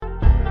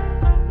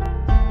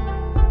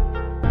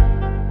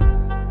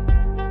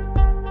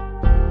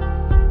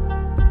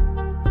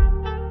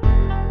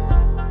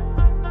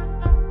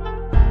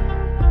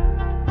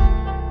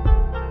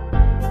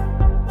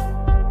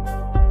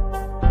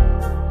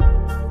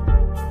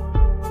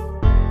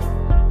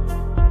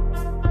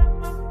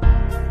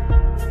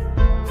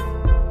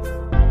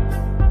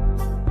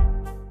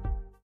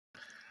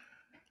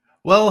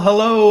Well,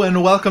 hello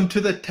and welcome to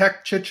the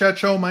Tech Chit Chat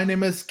Show. My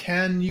name is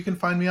Ken. You can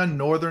find me on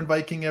Northern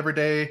Viking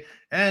Everyday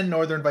and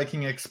Northern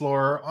Viking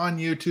Explorer on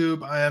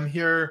YouTube. I am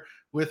here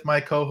with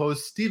my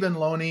co-host Stephen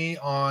Loney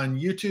on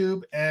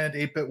YouTube and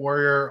 8-Bit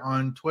Warrior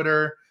on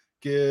Twitter.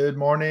 Good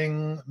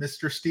morning,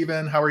 Mr.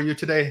 Stephen. How are you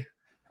today?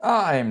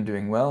 I am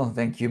doing well.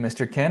 Thank you,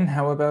 Mr. Ken.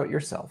 How about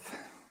yourself?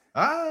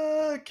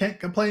 Can't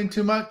complain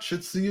too much.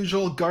 It's the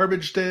usual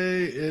garbage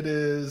day. It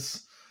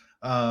is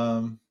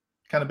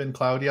kind of been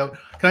cloudy out.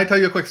 Can I tell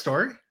you a quick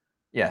story?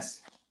 Yes.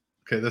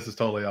 Okay, this is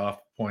totally off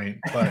point,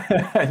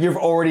 but You've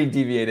already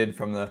deviated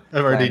from the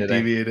I've already plan today.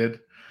 deviated.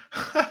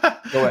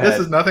 Go ahead.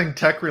 This is nothing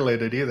tech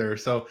related either.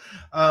 So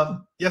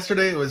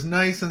yesterday it was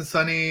nice and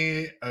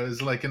sunny. I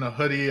was like in a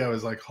hoodie. I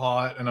was like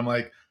hot, and I'm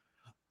like,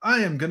 I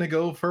am gonna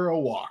go for a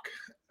walk.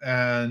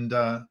 And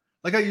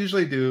like I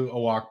usually do a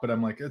walk, but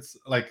I'm like, it's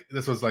like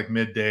this was like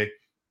midday,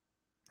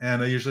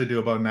 and I usually do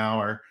about an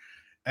hour.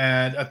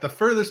 And at the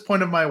furthest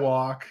point of my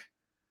walk,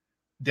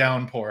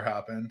 downpour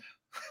happened.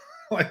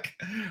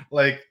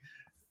 like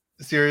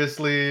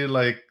seriously,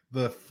 like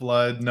the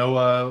flood.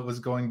 Noah was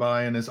going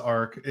by in his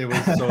ark. It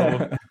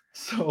was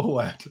so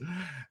wet.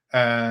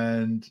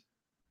 And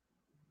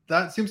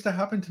that seems to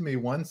happen to me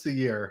once a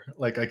year.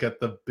 Like I get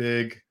the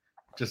big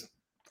just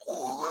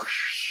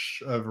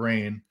whoosh of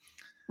rain.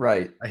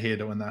 Right. I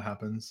hate it when that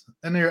happens.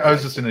 And I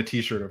was just in a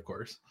t-shirt, of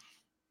course.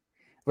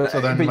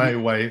 So then my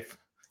wife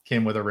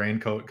came with a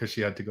raincoat because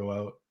she had to go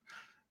out.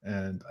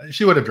 And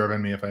she would have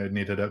driven me if I had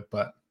needed it,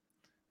 but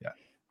yeah.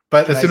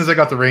 But as soon as I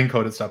got the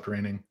raincoat, it stopped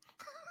raining.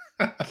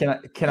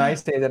 Can I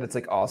say that it's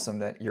like awesome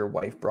that your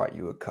wife brought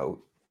you a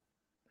coat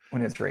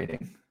when it's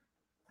raining?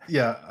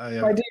 Yeah,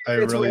 I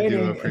really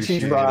do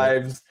appreciate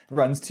it. She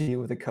runs to you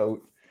with a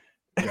coat.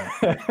 Yeah,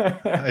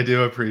 I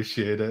do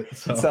appreciate it.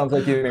 So. It sounds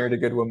like you married a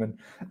good woman.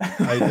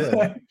 I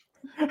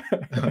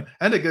did.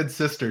 And a good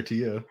sister to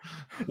you.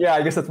 Yeah,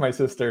 I guess that's my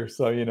sister.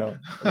 So, you know,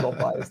 a little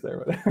biased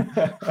there.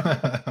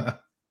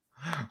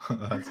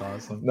 That's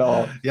awesome.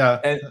 No. Yeah.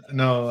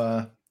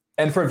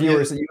 And for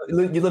viewers, you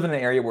live in an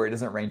area where it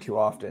doesn't rain too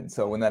often.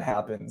 So when that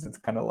happens, it's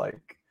kind of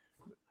like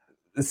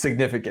a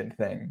significant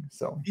thing.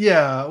 So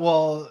yeah,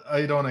 well,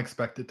 I don't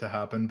expect it to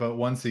happen, but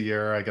once a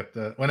year I get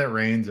when it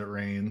rains, it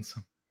rains.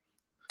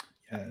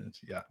 And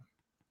yeah.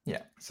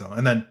 So,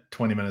 and then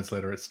 20 minutes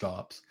later it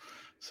stops.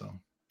 So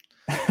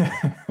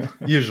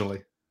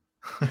usually.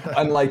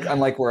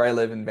 unlike where I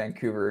live in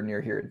Vancouver near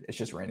here, it's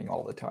just raining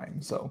all the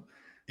time. So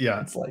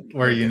yeah, it's like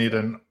where you need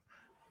a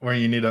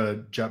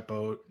jet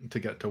boat to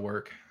get to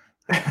work.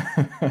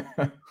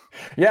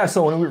 Yeah,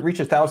 so when we reach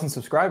 1,000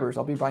 subscribers,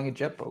 I'll be buying a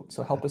jet boat.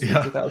 So help us reach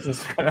 1,000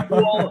 subscribers.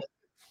 Well,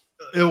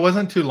 it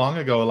wasn't too long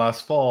ago,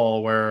 last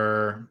fall,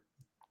 where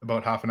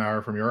about half an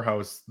hour from your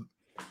house,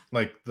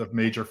 like the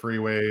major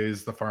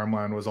freeways, the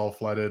farmland was all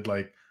flooded,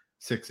 like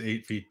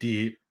 6-8 feet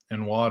deep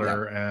in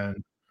water,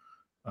 and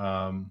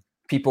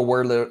people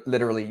were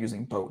literally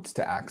using boats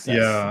to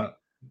access.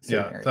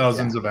 Yeah,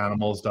 thousands of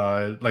animals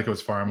died. Like it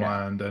was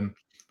farmland, and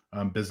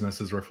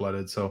businesses were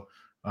flooded. So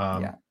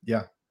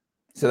yeah.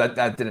 So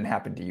that didn't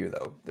happen to you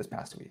though this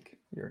past week.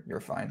 You're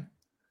fine.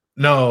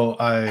 No,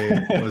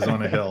 I was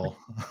on a hill.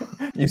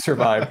 You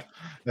survived.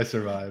 I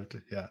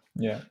survived. Yeah.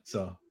 Yeah.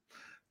 So,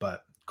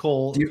 but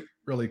cold,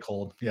 really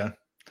cold. Yeah.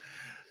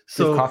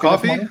 So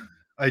coffee.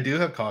 I do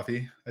have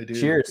coffee. I do.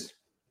 Cheers.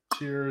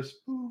 Cheers.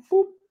 Boop,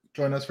 boop.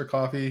 Join us for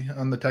coffee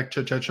on the Tech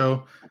Chit Chat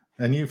Show.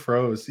 And you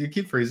froze. You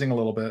keep freezing a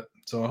little bit.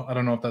 So I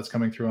don't know if that's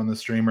coming through on the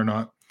stream or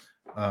not.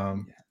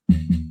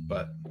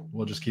 But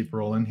we'll just keep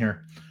rolling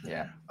here.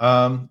 Yeah.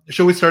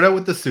 Shall we start out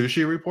with the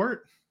sushi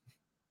report?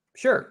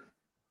 Sure.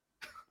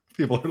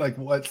 People are like,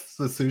 what's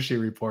the sushi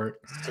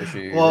report?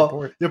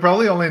 Report. You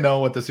probably only know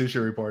what the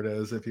sushi report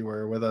is if you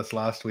were with us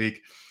last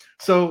week.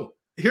 So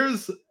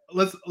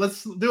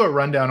let's do a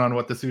rundown on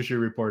what the sushi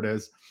report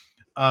is.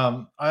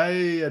 I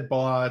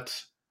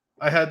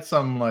had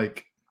some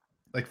like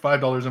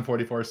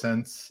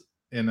 $5.44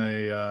 in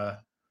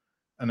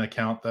an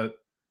account that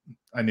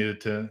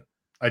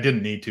I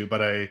didn't need to,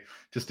 but I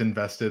just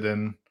invested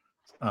in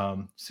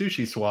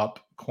Sushi Swap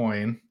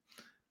coin,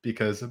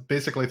 because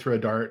basically threw a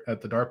dart at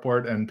the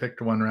dartboard and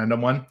picked one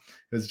random one.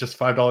 It was just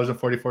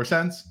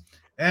 $5.44.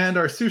 And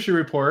our sushi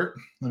report,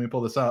 let me pull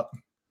this up.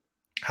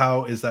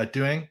 How is that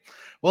doing?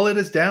 Well, it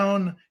is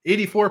down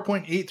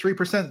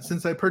 84.83%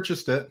 since I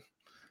purchased it,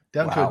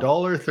 down to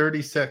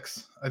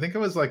 $1.36. I think it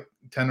was like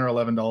 $10 or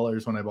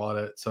 $11 when I bought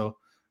it. So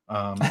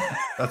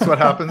that's what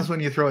happens when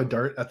you throw a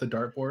dart at the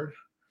dartboard.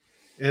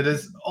 It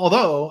is,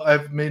 although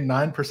I've made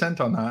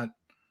 9% on that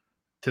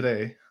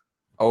today.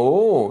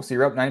 Oh, so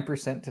you're up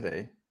 9%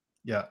 today.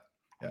 Yeah.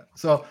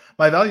 So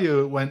my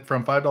value went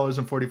from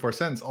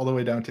 $5.44 all the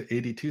way down to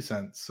 82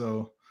 cents.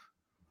 So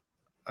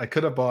I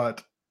could have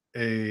bought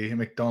a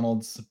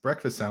McDonald's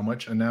breakfast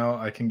sandwich, and now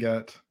I can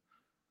get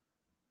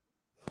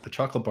the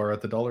chocolate bar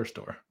at the dollar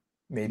store.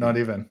 Maybe not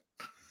even.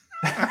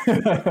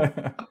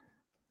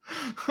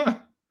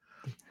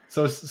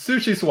 So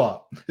Sushi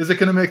Swap, is it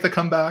going to make the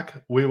comeback?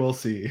 We will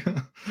see.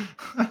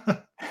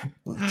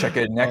 Check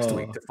in next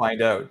week to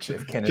find out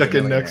if Ken is check a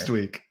in next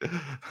millionaire.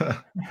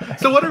 week.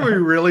 So what are we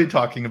really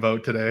talking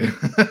about today?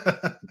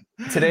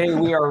 Today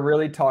we are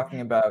really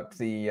talking about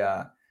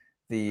the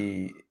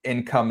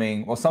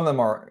incoming, well, some of them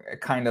are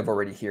kind of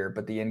already here,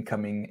 but the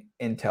incoming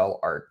Intel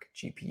Arc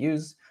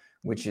GPUs,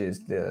 which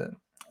is the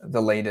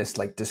latest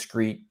like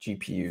discrete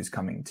GPUs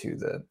coming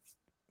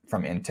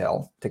from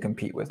Intel to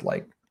compete with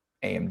like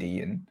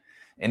AMD and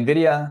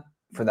NVIDIA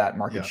for that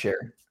market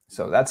share.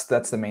 So that's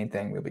the main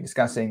thing we'll be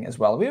discussing as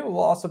well. We will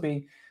also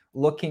be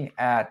looking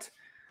at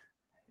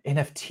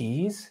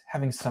NFTs,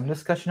 having some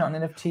discussion on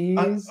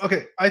NFTs.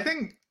 Okay, I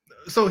think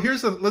so.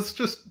 Let's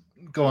just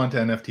go on to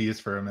NFTs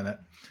for a minute.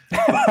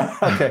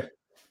 Okay.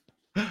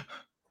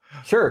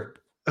 Sure.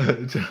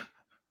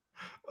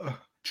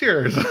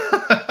 Cheers.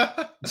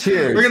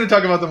 Cheers. We're going to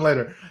talk about them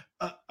later.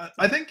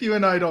 I think you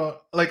and I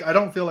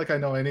don't feel like I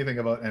know anything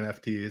about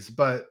NFTs,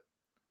 but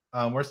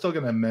we're still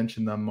going to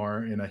mention them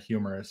more in a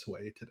humorous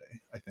way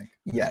today, I think.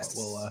 Yes.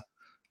 So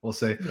we'll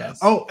say. Yes.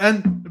 Oh,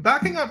 and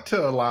backing up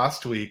to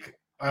last week,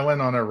 I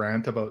went on a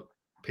rant about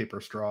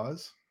paper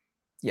straws.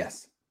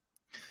 Yes.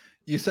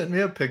 You sent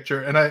me a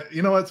picture, and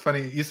you know what's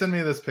funny? You sent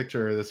me this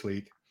picture this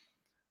week,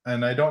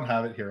 and I don't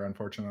have it here,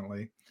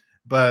 unfortunately.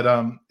 But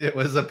it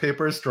was a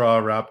paper straw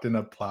wrapped in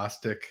a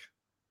plastic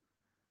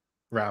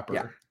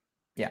wrapper.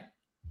 Yeah.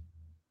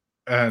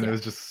 And it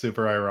was just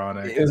super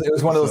ironic. It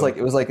was one of those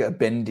it was like a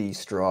bendy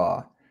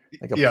straw,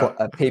 like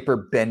a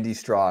paper bendy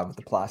straw with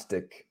the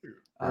plastic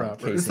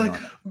wrapper. Casing it's like,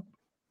 on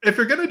it. If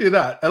you're gonna do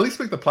that, at least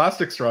make the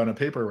plastic straw in a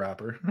paper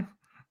wrapper.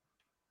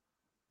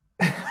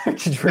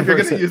 If you're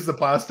gonna use the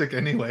plastic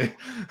anyway.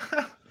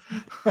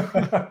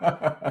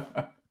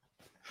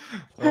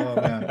 Oh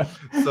man.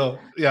 So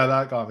yeah,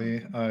 that got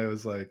me. I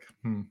was like,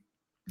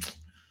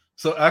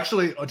 So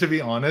actually, to be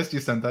honest,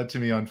 you sent that to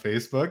me on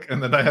Facebook,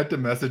 and then I had to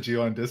message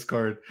you on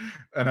Discord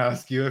and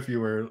ask you if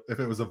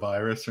it was a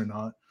virus or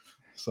not.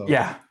 So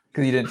yeah,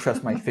 because you didn't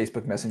trust my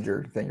Facebook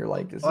Messenger thing. You're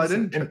like, I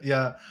didn't.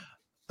 Yeah.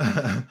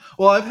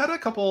 Well, I've had a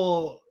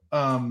couple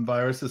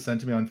viruses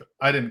sent to me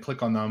I didn't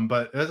click on them,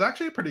 but it was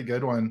actually a pretty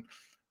good one.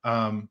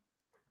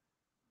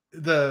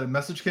 The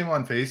message came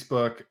on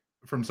Facebook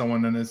from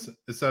someone, and it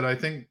said, I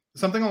think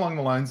something along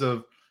the lines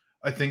of,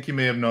 I think you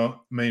may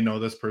know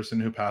this person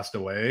who passed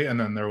away, and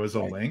then there was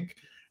a link,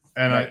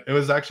 and it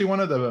was actually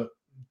one of the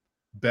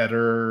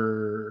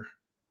better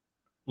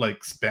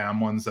like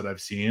spam ones that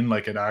I've seen.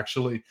 Like it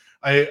actually,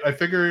 I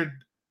figured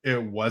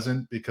it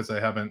wasn't because I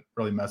haven't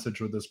really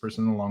messaged with this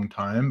person in a long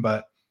time,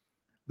 but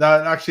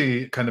that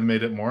actually kind of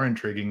made it more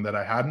intriguing that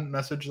I hadn't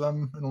messaged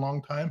them in a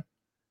long time,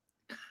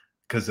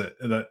 because it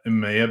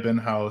may have been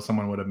how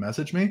someone would have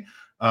messaged me.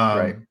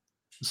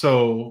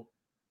 So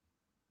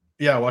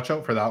yeah, watch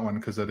out for that one,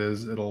 because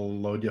it'll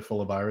load you full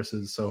of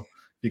viruses. So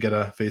you get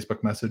a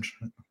Facebook message.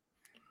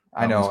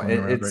 I know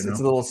it's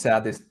a little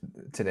sad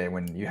today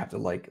when you have to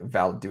like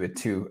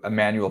do a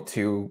manual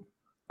 2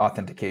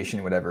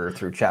 authentication, whatever,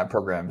 through chat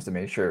programs to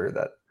make sure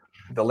that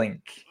the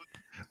link.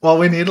 Well,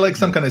 we need like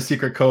some kind of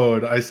secret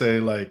code. I say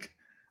like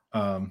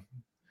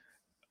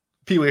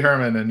Pee Wee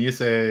Herman, and you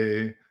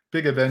say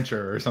Big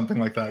Adventure or something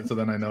like that. So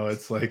then I know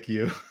it's like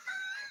you.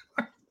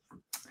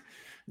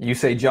 You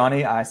say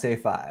Johnny, I say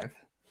 5.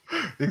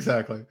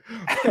 Exactly.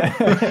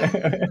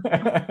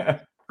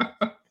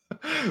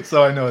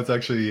 So I know it's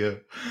actually you.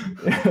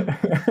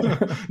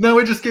 No,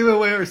 we just gave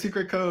away our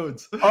secret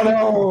codes.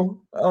 Oh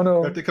no.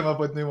 We have to come up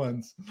with new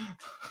ones.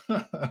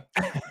 All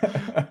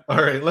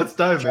right, let's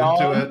dive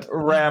into it.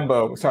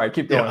 Rambo. Sorry,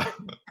 keep going.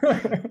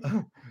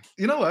 Yeah.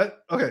 You know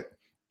what? Okay.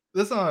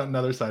 This is on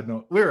another side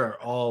note. We're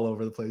all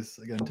over the place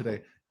again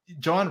today.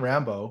 John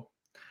Rambo.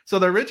 So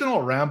the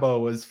original Rambo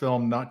was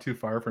filmed not too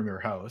far from your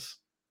house.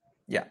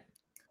 Yeah.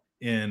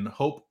 In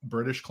Hope,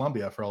 British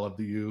Columbia. For all of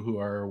you who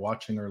are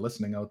watching or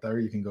listening out there,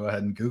 you can go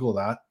ahead and Google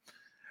that.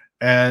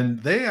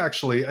 And they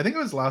actually, I think it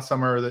was last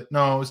summer it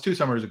was 2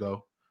 summers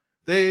ago.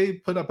 They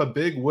put up a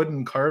big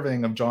wooden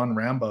carving of John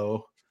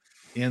Rambo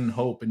in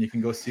Hope, and you can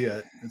go see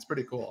it. It's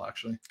pretty cool,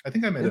 actually. I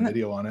think I made a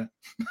video on it.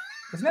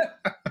 Is that?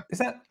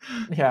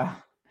 Yeah.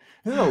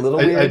 Isn't it a little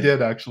weird? I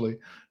did, actually.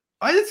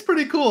 It's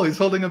pretty cool. He's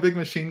holding a big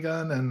machine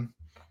gun, and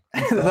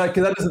that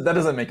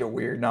doesn't make it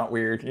weird. Not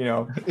weird, you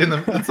know.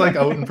 It's like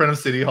out in front of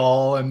City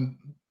Hall, and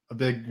a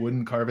big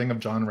wooden carving of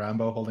John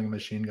Rambo holding a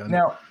machine gun.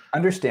 Now,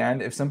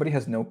 understand, if somebody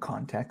has no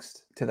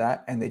context to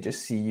that and they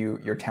just see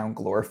your town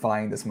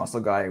glorifying this muscle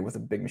guy with a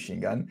big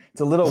machine gun,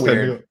 it's a little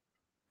weird.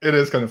 It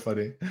is kind of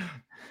funny.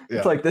 Yeah.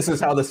 It's like, this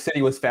is how the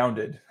city was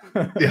founded.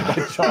 Yeah.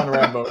 Like John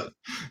Rambo.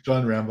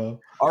 John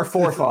Rambo. Our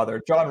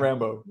forefather, John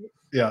Rambo.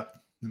 Yeah.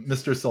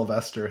 Mr.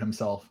 Sylvester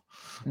himself.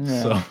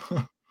 Yeah. So,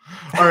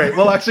 all right,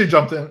 we'll actually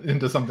jump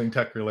into something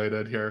tech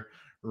related here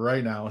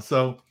right now.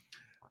 So,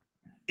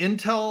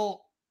 Intel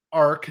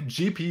Arc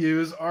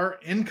GPUs are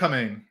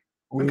incoming.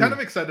 I'm kind of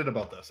excited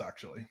about this,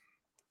 actually.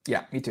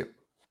 Yeah, me too.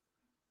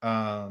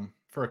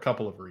 For a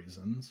couple of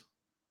reasons.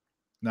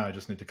 Now I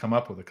just need to come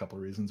up with a couple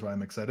of reasons why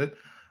I'm excited.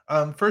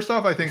 First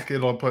off, I think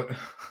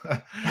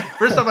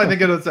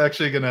it's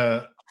actually going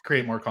to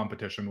create more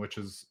competition, which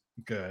is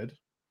good.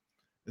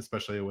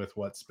 especially with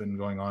what's been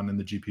going on in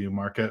the GPU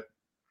market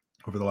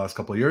over the last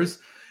couple of years.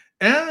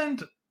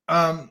 And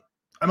I'm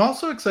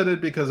also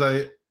excited because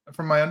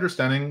from my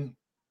understanding,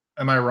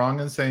 am I wrong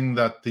in saying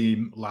that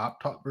the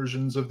laptop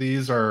versions of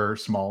these are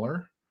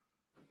smaller?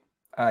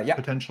 Yeah.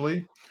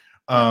 Potentially.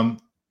 I'm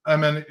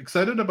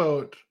excited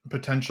about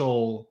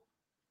potential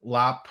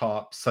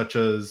laptops such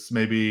as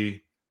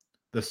maybe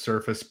the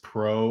Surface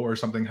Pro or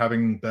something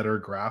having better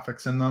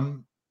graphics in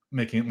them,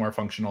 making it more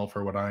functional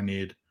for what I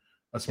need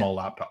a small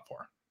laptop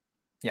for.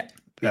 Yeah.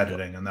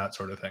 Editing and that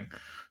sort of thing.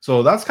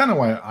 So that's kind of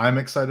why I'm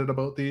excited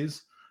about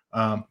these.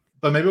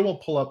 But maybe we'll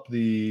pull up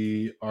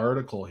the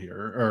article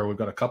here, or we've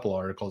got a couple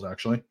articles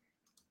actually.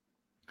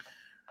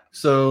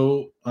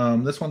 So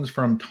this one's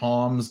from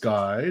Tom's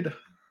Guide,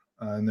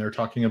 and they're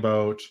talking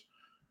about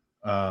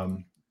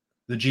the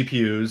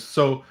GPUs.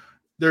 So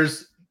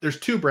there's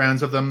two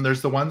brands of them.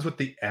 There's the ones with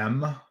the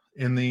M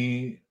in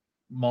the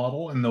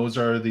model, and those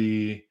are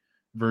the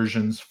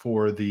versions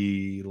for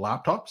the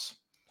laptops.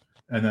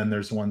 And then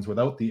there's ones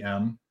without the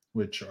M,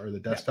 which are the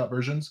desktop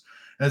versions.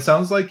 And it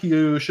sounds like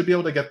you should be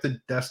able to get the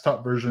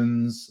desktop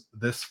versions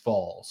this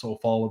fall, so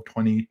fall of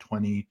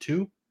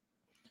 2022.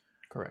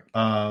 Correct.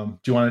 Do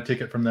you want to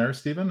take it from there,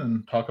 Stephen,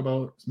 and talk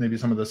about maybe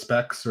some of the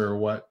specs or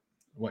what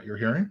you're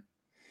hearing?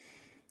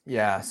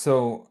 Yeah.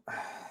 So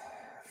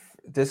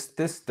this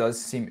does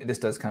kind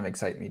of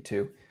excite me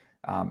too,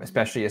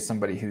 especially as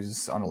somebody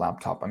who's on a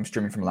laptop. I'm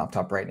streaming from a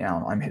laptop right now,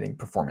 and I'm hitting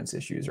performance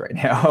issues right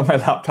now on my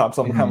laptop.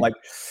 So I'm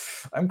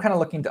kind of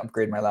looking to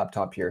upgrade my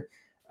laptop here.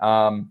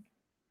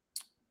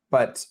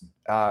 But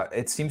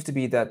it seems to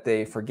be that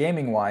for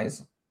gaming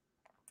wise,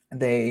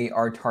 they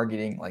are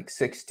targeting like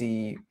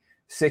 60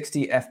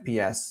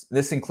 FPS.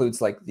 This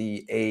includes like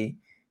the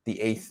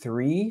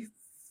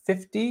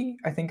A350,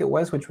 I think it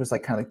was, which was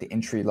like kind of like the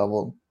entry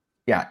level.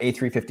 Yeah,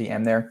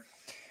 A350M there.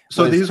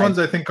 So these ones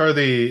I think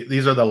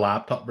these are the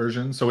laptop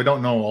versions. So we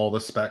don't know all the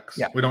specs.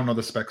 Yeah. We don't know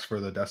the specs for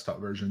the desktop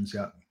versions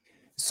yet.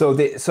 So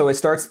it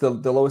starts, the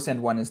lowest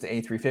end one is the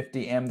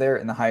A350M there,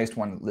 and the highest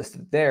one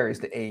listed there is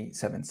the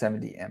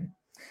A770M.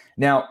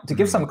 Now, to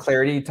give some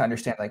clarity to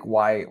understand like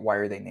why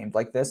are they named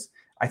like this,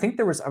 I think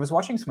I was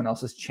watching someone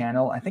else's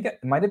channel. I think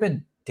it might have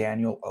been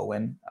Daniel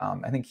Owen.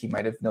 I think he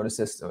might have noticed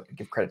this. So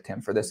give credit to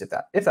him for this if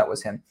that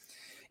was him.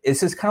 It's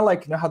just kind of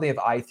like, you know how they have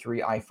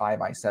i3, i5,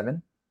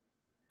 i7?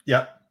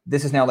 Yeah.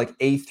 This is now like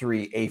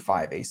A3,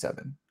 A5,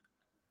 A7.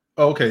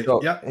 Okay.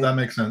 So yeah, that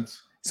makes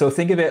sense. So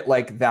think of it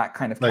like that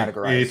kind of like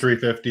categorized.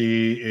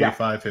 A350,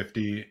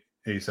 A550,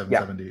 A770.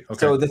 Yeah. Okay.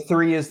 So the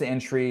 3 is the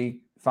entry,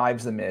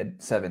 5's the mid,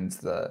 7's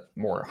the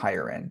more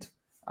higher end.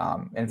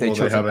 And if they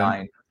chose a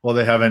 9. Will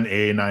they have an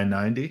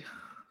A990?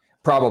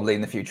 Probably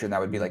in the future, and that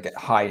would be like a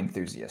high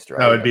enthusiast, right?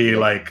 That would be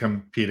like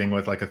competing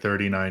with like a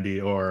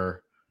 3090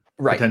 or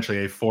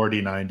potentially a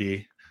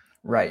 4090.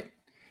 Right.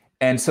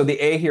 And so the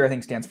A here, I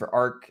think, stands for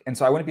ARC. And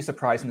so I wouldn't be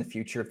surprised in the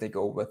future if they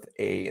go with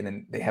A and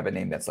then they have a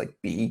name that's like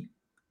B.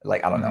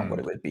 Like, I don't know what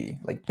it would be,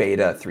 like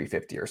Beta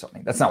 350 or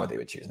something. That's not what they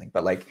would choose, I think.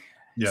 But like,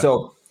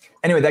 so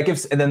anyway, that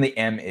gives, and then the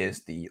M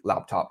is the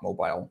laptop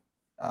mobile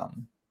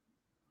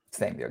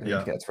thing there.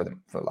 That's for the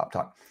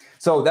laptop.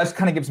 So that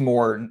kind of gives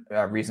more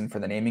reason for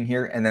the naming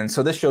here. And then,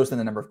 so this shows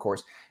the number of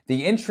cores.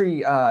 The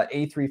entry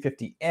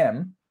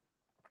A350M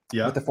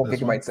with the 4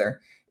 gigabytes there,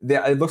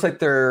 it looks like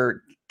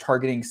they're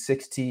targeting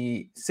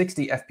 60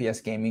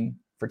 FPS gaming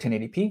for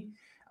 1080p.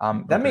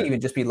 That may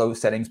even just be low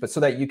settings, but so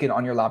that you can,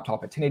 on your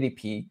laptop at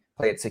 1080p,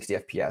 play at 60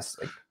 FPS,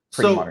 like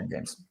pretty modern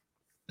games.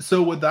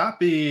 So would that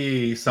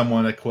be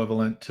somewhat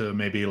equivalent to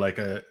maybe like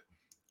a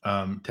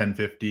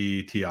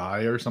 1050 Ti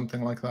or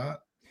something like that?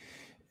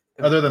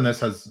 Other than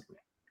this has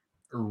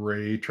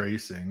ray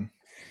tracing.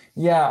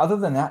 Yeah, other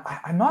than that,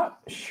 I'm not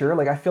sure.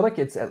 Like, I feel like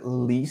it's at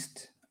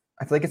least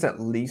going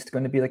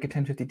to be like a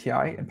 1050 Ti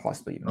and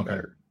possibly even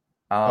better.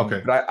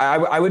 But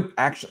I would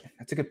actually,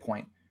 that's a good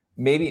point.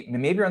 Maybe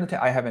around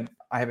the I haven't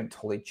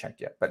totally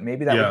checked yet, but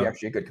maybe that would be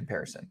actually a good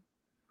comparison.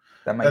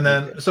 That might.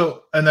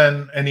 And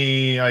then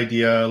any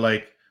idea,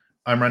 like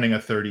I'm running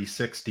a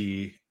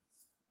 3060.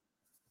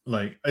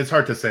 Like it's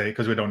hard to say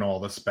because we don't know all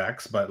the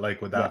specs, but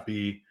like would that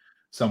be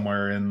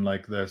somewhere in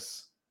like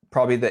this?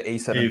 Probably the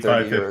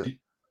A730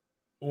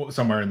 or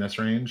somewhere in this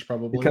range,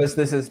 probably. Because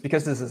this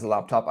is a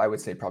laptop, I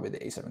would say probably the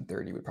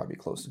A730 would probably be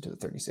closer to the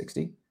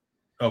 3060.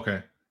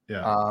 Okay.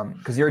 Yeah.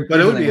 But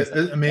it would be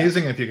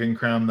amazing if you can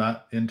cram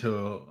that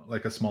into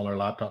like a smaller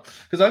laptop.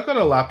 Because I've got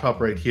a laptop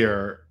right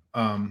here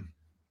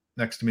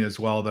next to me as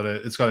well that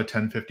it's got a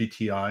 1050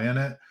 Ti in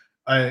it.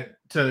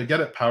 To get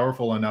it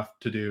powerful enough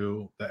to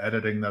do the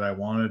editing that I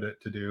wanted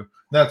it to do.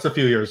 That's a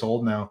few years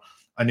old now.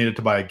 I needed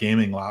to buy a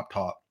gaming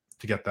laptop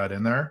to get that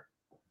in there.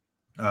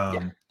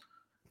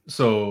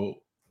 So,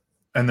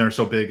 and they're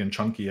so big and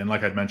chunky. And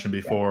like I'd mentioned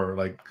before,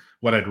 like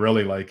what I'd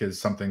really like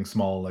is something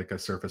small like a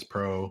Surface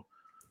Pro.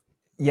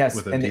 Yes,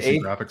 with a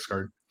decent graphics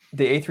card.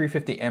 The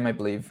A350M, I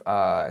believe.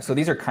 So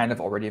these are kind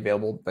of already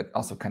available, but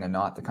also kind of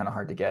not. They're kind of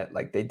hard to get.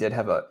 Like they did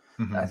have I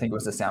think it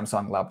was a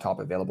Samsung laptop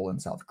available in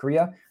South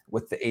Korea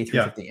with the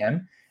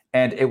A350M,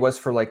 and it was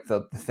for like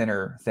the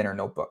thinner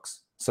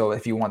notebooks. So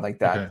if you want like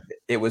that, Okay.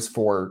 it was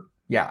for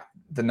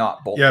the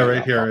not bulky. Yeah, right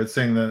laptop. here it's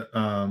saying that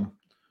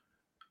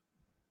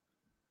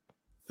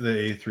the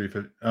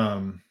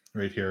A350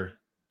 right here.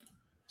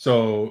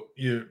 So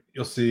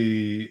you'll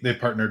see they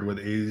partnered with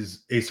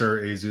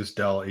Acer, Asus,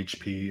 Dell,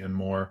 HP, and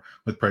more,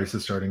 with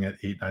prices starting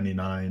at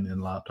 $899 in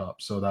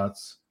laptops. So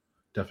that's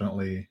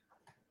definitely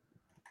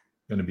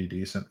going to be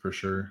decent for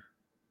sure.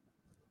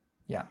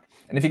 Yeah,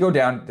 and if you go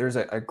down, there's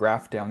a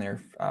graph down there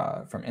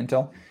from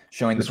Intel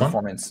showing This the one?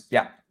 performance.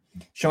 Yeah,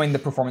 showing the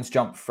performance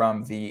jump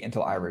from the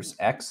Intel Iris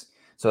X.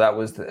 So that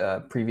was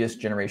the previous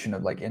generation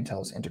of like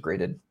Intel's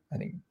integrated, I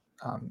think,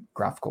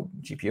 graphical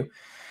GPU.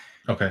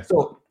 Okay.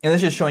 So, and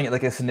this is showing it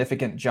like a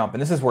significant jump.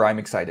 And this is where I'm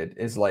excited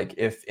is like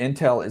if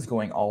Intel is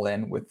going all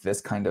in with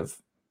this kind of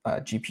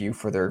GPU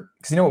for their,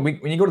 because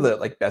when you go to the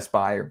like Best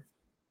Buy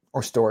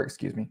or store,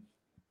 excuse me,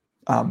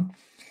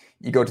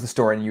 you go to the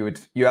store and you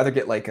either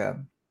get like a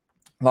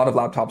lot of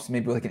laptops,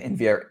 maybe like an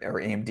NVIDIA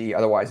or AMD.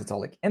 Otherwise, it's all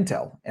like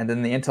Intel. And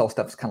then the Intel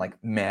stuff is kind of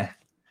like meh.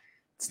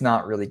 It's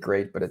not really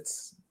great, but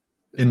it's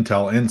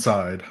Intel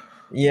inside.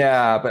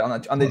 yeah. But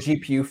on the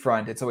GPU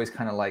front, it's always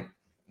kind of like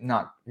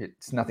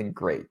it's nothing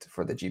great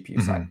for the GPU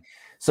side.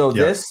 So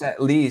this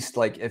at least,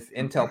 like if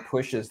Intel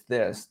pushes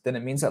this, then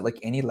it means that like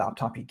any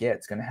laptop you get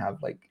is going to have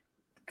like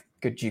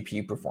good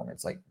GPU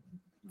performance, like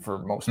for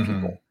most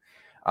people.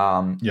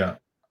 Yeah.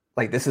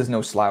 Like this is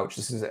no slouch.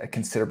 This is a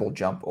considerable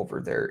jump over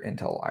their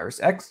Intel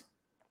Iris X.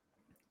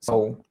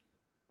 So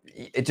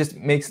it just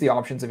makes the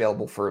options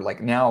available for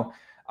like now.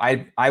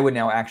 I would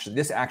now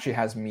this actually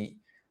has me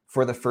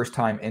for the first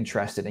time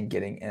interested in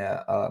getting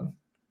a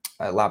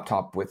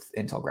laptop with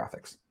Intel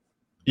graphics.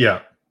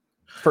 Yeah.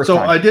 First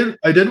time.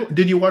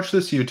 Did you watch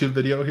this YouTube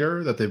video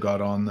here that they've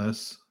got on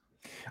this?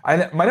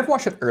 I might have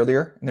watched it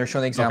earlier, and they're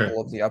showing the example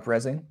of the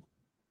upresing.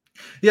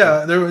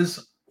 Yeah, there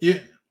was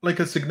like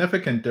a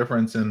significant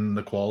difference in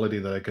the quality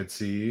that I could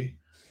see.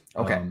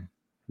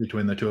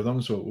 Between the two of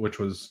them, so which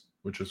was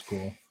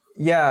cool.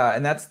 Yeah,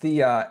 and that's the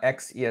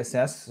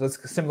XESS. So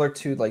it's similar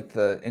to like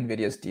the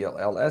NVIDIA's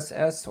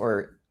DLSS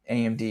or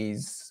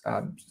AMD's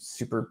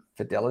Super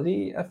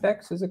Fidelity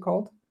FX, is it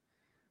called?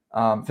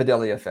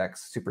 Fidelity FX,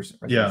 Super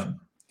Resolution. Yeah.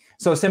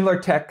 So similar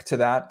tech to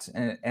that,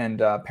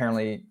 and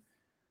apparently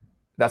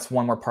that's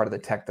one more part of the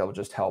tech that will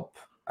just help.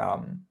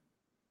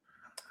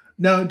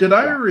 Now, did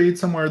I read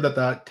somewhere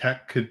that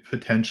tech could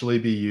potentially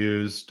be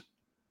used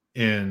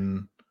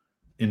in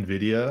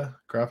NVIDIA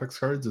graphics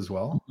cards as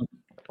well?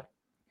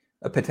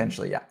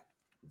 Potentially, yeah.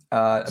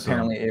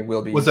 Apparently, it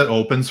will be. Was that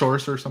open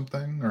source or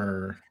something,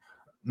 or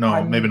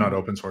no? Maybe not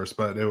open source,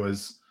 but it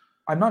was.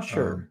 I'm not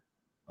sure.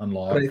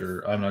 Unlocked,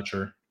 or I'm not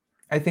sure.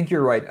 I think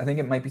you're right. I think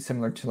it might be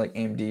similar to like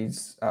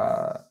AMD's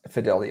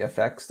Fidelity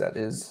FX that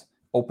is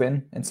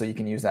open, and so you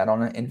can use that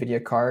on an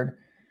NVIDIA card.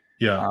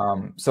 Yeah.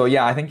 So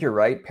yeah, I think you're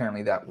right.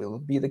 Apparently, that will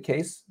be the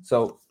case.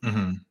 So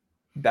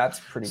that's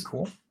pretty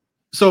cool.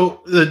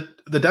 So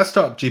the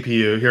desktop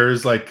GPU,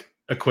 here's like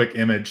a quick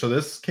image. So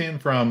this came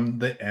from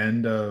the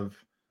end of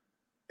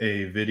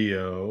a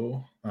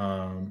video.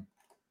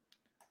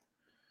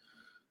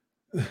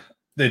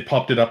 They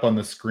popped it up on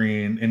the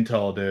screen.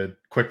 Intel did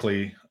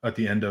quickly at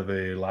the end of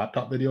a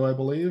laptop video, I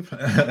believe,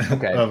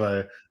 Okay.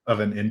 of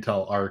an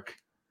Intel Arc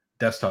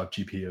desktop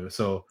GPU.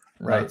 So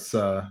right. That's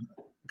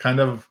kind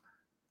of,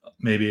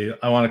 maybe I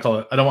don't want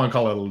to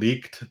call it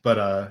leaked, but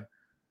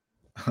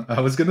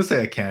I was gonna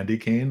say a candy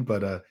cane,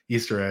 but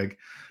Easter egg.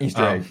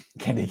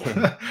 Candy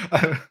cane.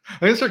 I'm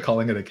gonna start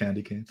calling it a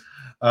candy cane.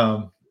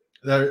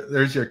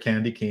 There's your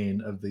candy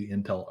cane of the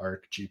Intel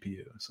Arc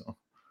GPU. So.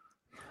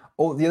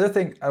 Oh, the other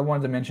thing I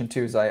wanted to mention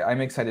too is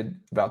I'm excited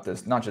about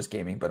this, not just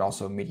gaming, but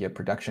also media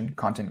production,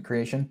 content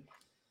creation.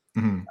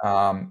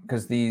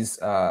 Because these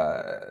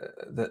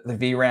the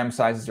VRAM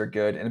sizes are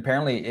good, and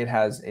apparently it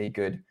has a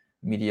good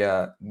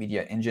media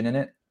engine in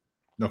it.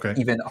 Okay.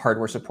 Even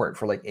hardware support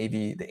for like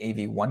the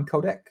AV1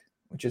 codec,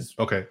 which is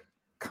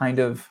kind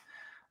of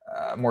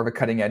more of a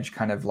cutting edge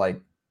kind of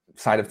like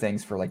side of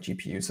things for like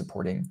GPU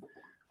supporting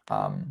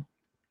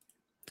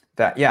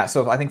that. Yeah,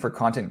 so I think for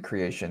content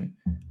creation,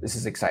 this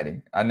is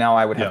exciting. Now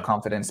I would have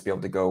confidence to be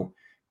able to go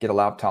get a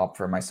laptop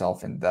for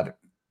myself and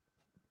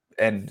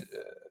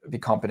be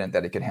confident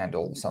that it could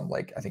handle some,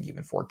 like, I think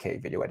even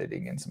 4K video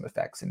editing and some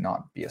effects and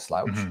not be a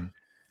slouch.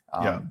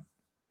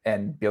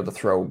 And be able to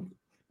throw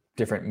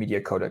different media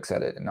codecs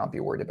at it and not be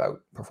worried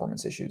about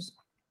performance issues.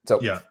 So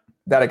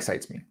that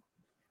excites me.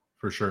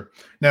 For sure.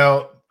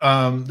 Now,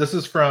 this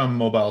is from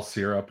Mobile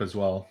Syrup as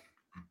well.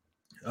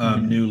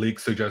 New leak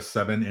suggests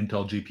 7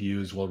 Intel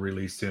GPUs will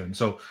release soon.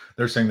 So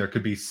they're saying there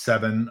could be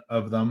 7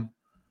 of them.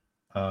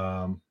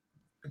 Kind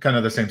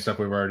of the same stuff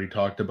we've already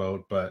talked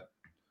about, but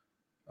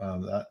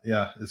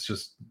it's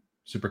just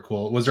super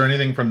cool. Was there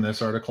anything from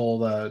this article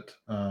that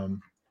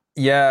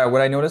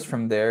what I noticed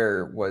from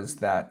there was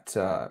that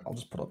I'll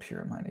just put up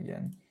here mine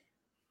again.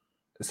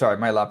 Sorry,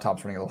 my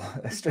laptop's running a little.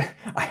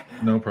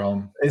 No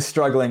problem. It's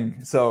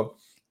struggling. So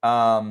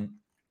I'm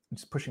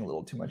just pushing a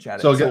little too much at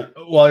it. So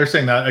while you're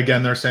saying that,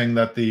 again, they're saying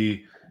that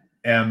the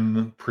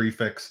M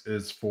prefix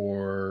is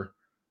for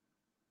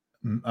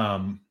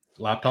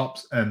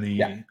laptops, and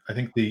Yeah. I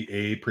think the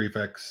A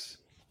prefix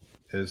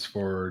is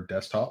for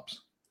desktops.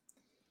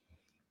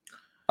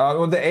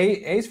 Well, the A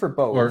is for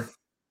Or both.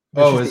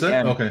 But it's oh, just is the it?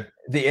 M. Okay.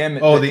 The M.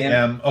 Oh, The the M.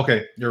 M.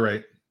 Okay, you're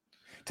right.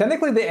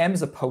 Technically, the M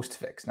is a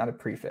postfix, not a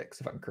prefix,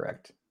 if I'm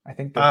correct. I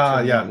think the Yeah,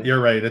 terminology.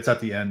 you're right. It's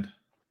at the end.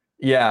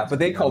 Yeah, It's but at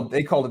the end.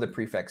 they called it a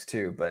prefix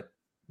too. But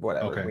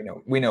whatever, Okay.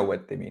 we know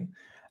what they mean.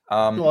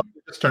 Well,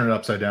 just turn it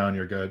upside down.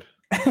 You're good.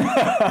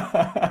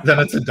 Then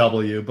it's a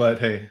W. But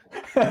hey,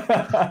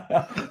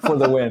 for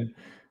the win.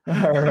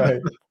 All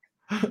right.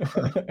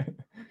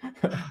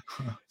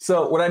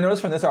 So what I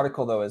noticed from this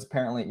article though is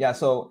apparently, yeah.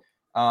 So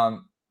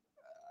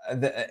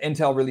the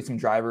Intel released some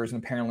drivers,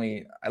 and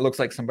apparently it looks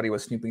like somebody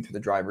was snooping through the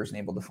drivers and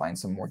able to find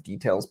some more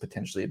details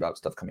potentially about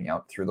stuff coming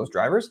out through those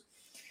drivers.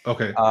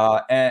 Okay.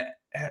 And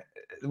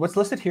what's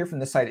listed here from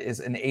this site is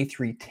an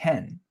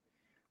A310,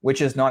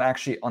 which is not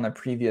actually on a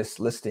previous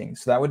listing.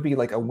 So that would be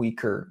like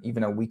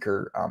even a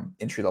weaker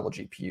entry-level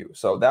GPU.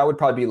 So that would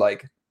probably be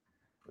like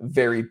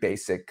very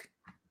basic.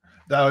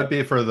 That would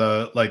be for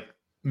the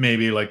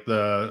maybe like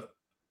the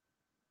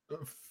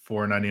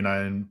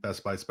 $499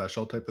 Best Buy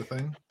special type of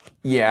thing.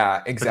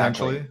 Yeah,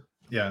 exactly. Potentially.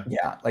 Yeah.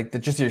 Yeah, like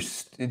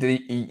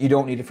you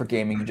don't need it for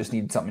gaming. You just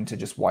need something to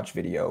just watch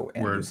video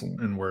and do Word some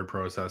and word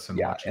process and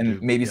watch and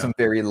YouTube. maybe some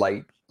very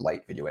light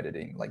video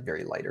editing, like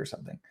very light or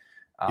something.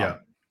 Yeah.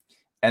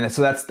 And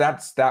so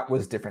that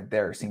was different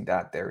there. Seeing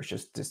that there is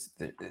just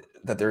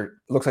that there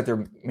looks like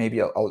there may be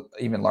a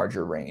even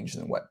larger range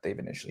than what they've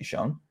initially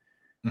shown.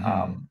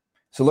 Mm-hmm.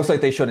 So it looks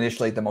like they showed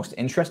initially the most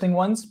interesting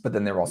ones, but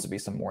then there will also be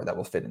some more that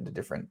will fit into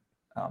different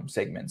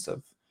segments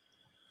of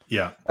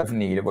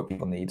need of what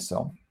people need.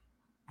 So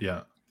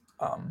yeah.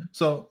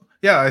 So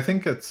yeah, I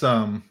think it's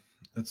I'm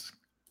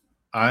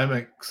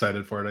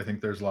excited for it. I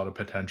think there's a lot of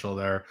potential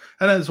there,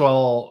 and as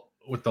well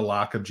with the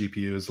lack of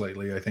GPUs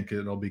lately, I think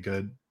it'll be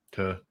good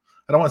to,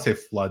 I don't want to say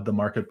flood the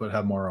market, but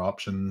have more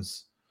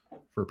options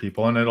for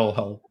people, and it'll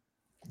help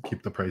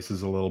keep the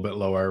prices a little bit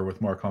lower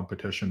with more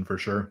competition for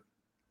sure.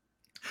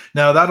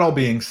 Now that all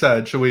being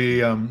said, should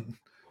we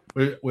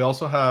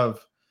also have,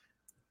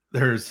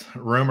 there's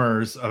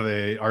rumors of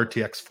a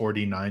RTX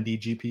 4090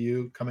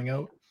 GPU coming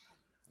out.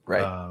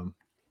 Right.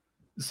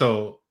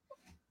 So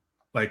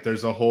like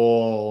there's a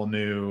whole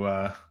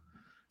new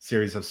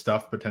series of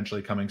stuff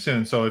potentially coming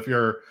soon. So if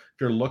you're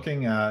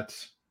looking at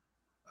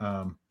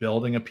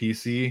building a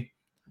PC,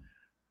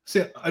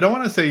 see, I don't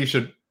want to say you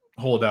should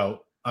hold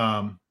out,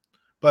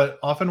 but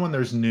often when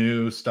there's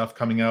new stuff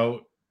coming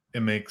out,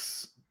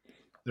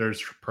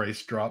 there's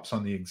price drops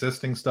on the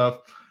existing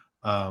stuff.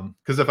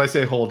 Because if I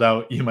say hold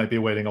out, you might be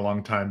waiting a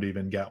long time to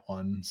even get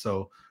one.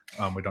 So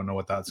we don't know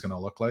what that's going to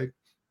look like.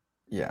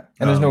 Yeah,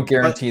 and there's no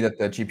guarantee that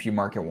the GPU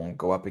market won't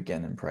go up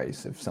again in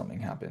price if something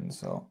happens.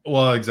 So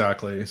well,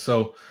 exactly.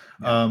 So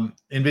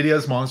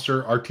NVIDIA's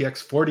Monster RTX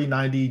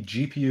 4090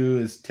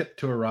 GPU is tipped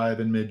to arrive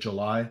in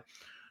mid-July.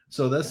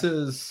 So this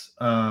is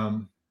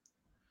so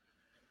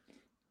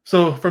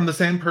from the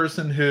same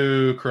person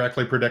who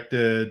correctly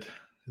predicted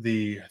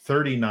the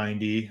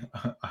 3090,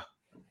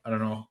 I don't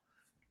know,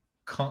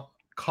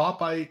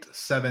 Copite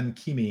 7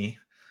 Kimi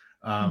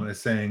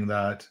is saying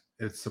that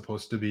it's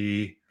supposed to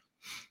be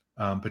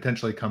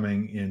potentially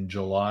coming in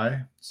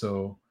July.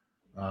 So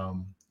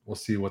we'll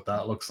see what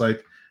that looks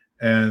like.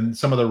 And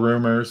some of the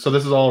rumors. So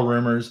this is all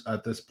rumors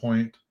at this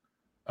point.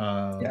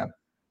 So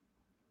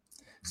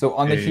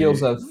on the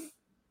heels of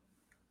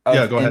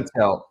go ahead.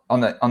 Intel,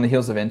 on the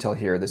heels of Intel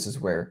here, this is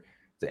where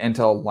the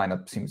Intel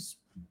lineup seems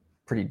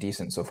pretty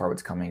decent so far.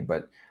 What's coming,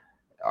 but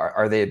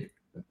are they?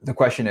 The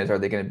question is, are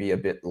they going to be a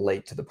bit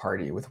late to the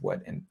party with what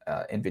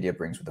NVIDIA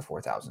brings with the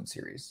 4000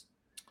 series?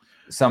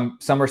 Some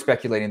are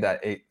speculating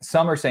that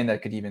some are saying that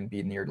it could even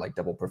be near like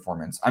double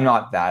performance. I'm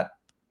not that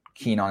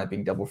keen on it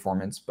being double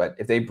performance, but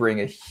if they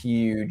bring a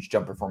huge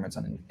jump performance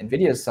on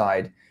NVIDIA's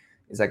side,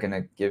 is that going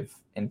to give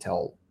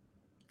Intel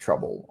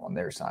trouble on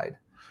their side?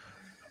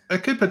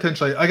 It could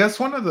potentially. I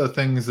guess one of the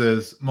things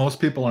is most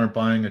people aren't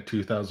buying a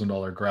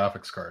 $2,000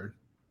 graphics card.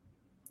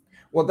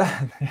 Well,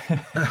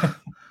 that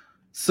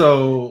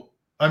so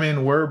I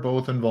mean, we're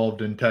both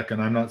involved in tech, and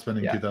I'm not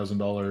spending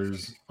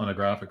 $2,000 on a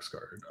graphics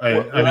card.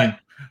 I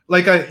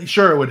mean,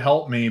 sure it would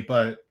help me,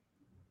 but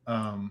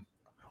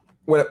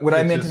what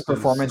I meant in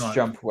performance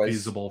jump was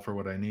feasible for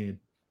what I need.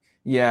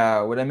 Yeah,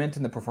 what I meant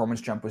in the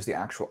performance jump was the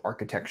actual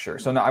architecture.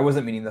 So no, I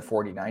wasn't meaning the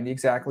 4090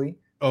 exactly.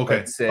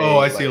 Okay.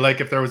 I see. Like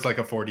if there was like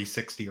a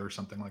 4060 or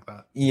something like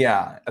that.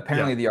 Yeah.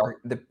 Apparently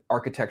the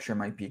architecture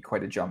might be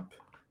quite a jump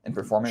in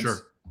performance. Sure.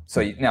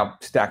 So you now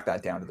stack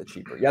that down to the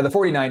cheaper. Yeah, the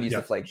 4090 is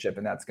the flagship,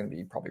 and that's going to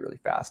be probably really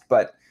fast.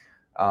 But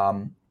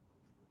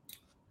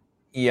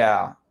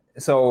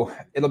so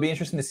it'll be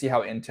interesting to see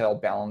how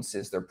Intel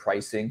balances their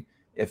pricing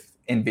if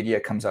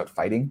NVIDIA comes out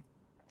fighting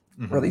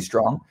really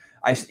strong.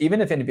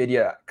 Even if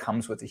NVIDIA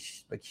comes with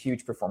a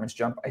huge performance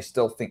jump, I'm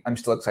still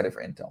excited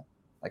for Intel.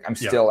 Like I'm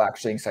still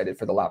actually excited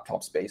for the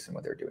laptop space and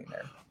what they're doing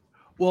there.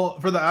 Well,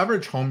 for the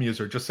average home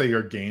user, just say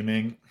you're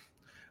gaming.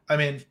 I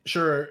mean,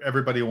 sure,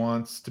 everybody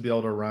wants to be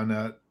able to run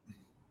at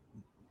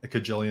a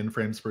cajillion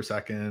frames per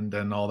second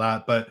and all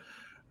that, but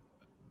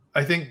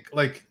I think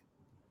like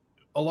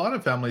a lot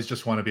of families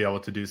just want to be able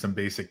to do some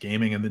basic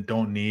gaming and they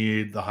don't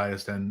need the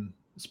highest end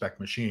spec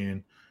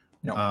machine.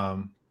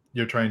 No.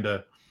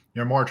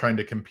 You're more trying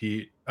to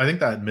compete. I think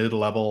that mid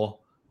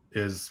level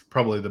is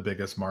probably the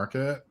biggest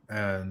market,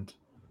 and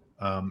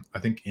I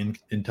think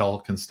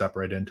Intel can step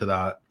right into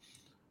that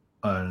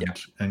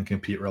and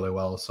compete really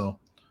well. So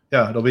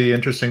yeah, it'll be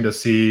interesting to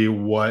see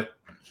what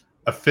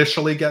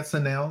officially gets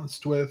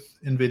announced with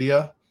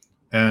NVIDIA.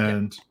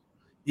 And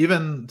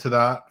even to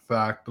that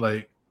fact,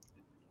 like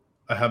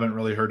I haven't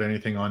really heard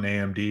anything on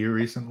AMD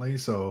recently,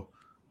 so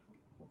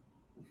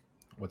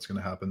what's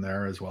going to happen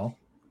there as well?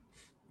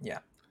 Yeah,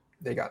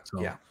 they got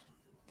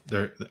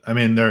There, I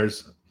mean,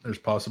 there's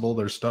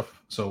there's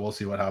stuff, so we'll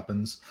see what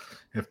happens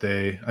if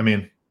they. I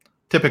mean,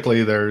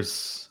 typically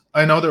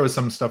I know there was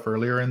some stuff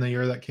earlier in the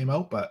year that came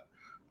out, but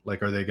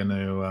like, are they going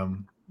to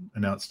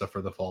announce stuff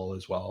for the fall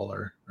as well,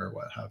 or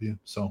what have you?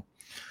 So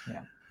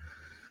yeah,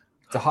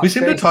 it's a hot we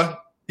seem to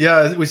talk.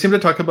 Yeah, we seem to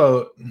talk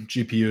about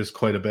GPUs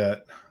quite a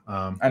bit.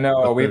 I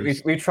know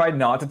we tried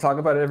not to talk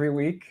about it every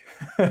week,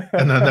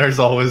 and then there's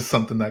always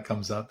something that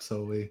comes up,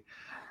 so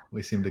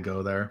we seem to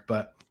go there.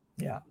 But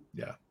yeah.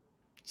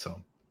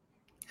 So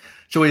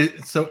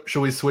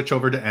should we switch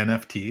over to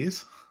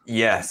NFTs?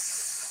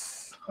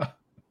 Yes.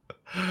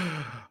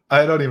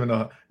 I don't even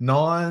know.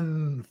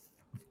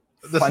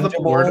 This is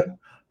the word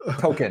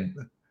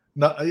token.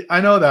 No,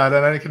 I know that,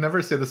 and I can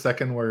never say the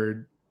second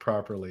word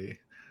properly.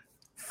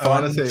 I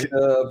want to say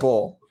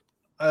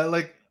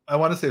I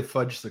want to say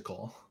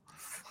fudgesicle.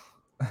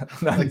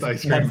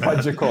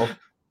 Non-fudgical.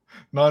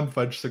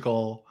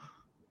 Non-fudgesicle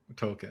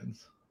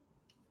tokens.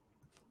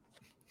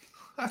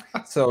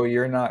 So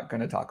you're not going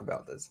to talk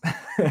about this.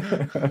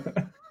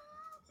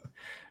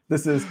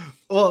 This is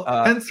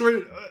hence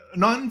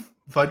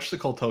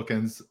non-fudgesicle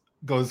tokens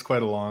goes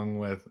quite along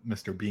with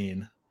Mr.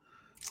 Bean.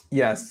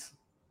 Yes.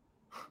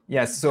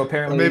 So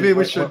apparently, maybe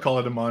we should call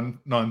it a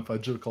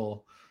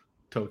non-fudgesicle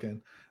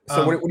token.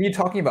 So what are you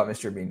talking about,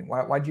 Mr. Bean?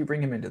 Why did you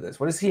bring him into this?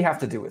 What does he have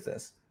to do with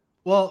this?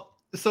 Well,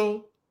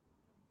 so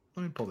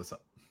let me pull this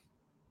up.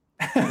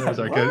 There's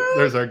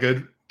our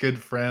good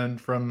friend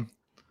from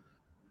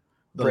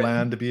the Britain.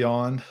 land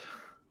beyond.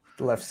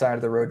 The left side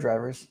of the road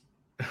drivers.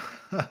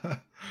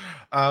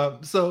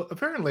 So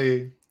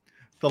apparently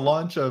the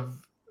launch of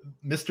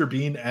Mr.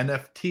 Bean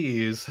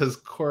NFTs has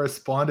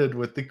corresponded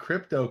with the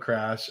crypto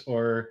crash,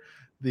 or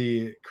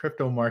the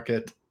crypto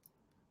market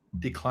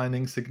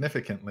declining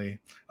significantly.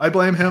 I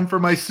blame him for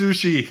my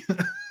sushi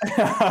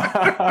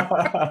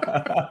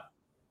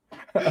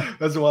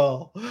as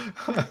well.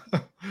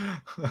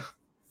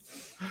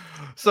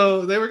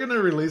 So they were going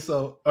to release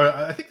or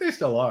I think they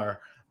still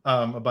are,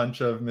 a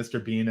bunch of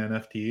Mr. Bean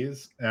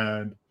NFTs,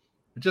 and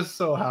it just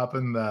so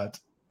happened that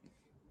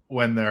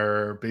when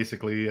they're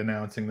basically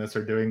announcing this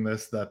or doing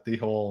this, that the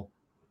whole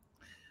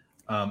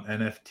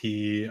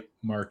NFT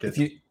market.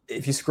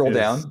 If you scroll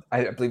down,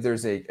 I believe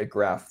there's a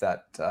graph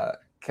that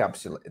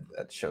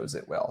that shows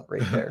it well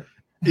right there.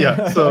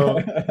 Yeah, so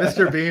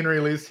Mr. Bean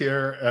released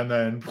here, and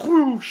then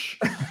whoosh.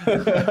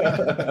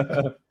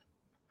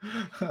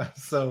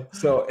 So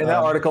in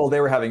that article,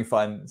 they were having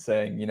fun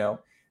saying,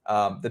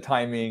 the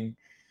timing,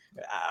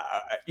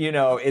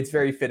 it's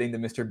very fitting to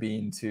Mr.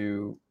 Bean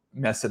to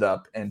mess it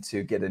up and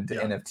to get into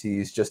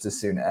NFTs just as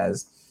soon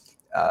as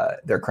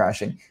they're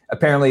crashing.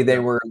 Apparently, they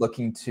were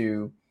looking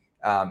to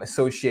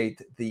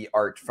associate the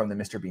art from the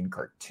Mr. Bean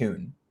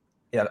cartoon.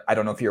 Yeah, I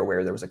don't know if you're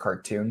aware there was a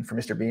cartoon for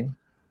Mr. Bean.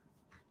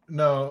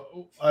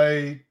 No,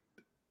 I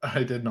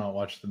did not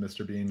watch the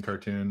Mr. Bean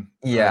cartoon.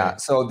 Yeah,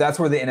 so that's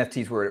where the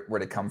NFTs were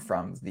to come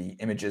from. The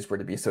images were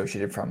to be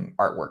associated from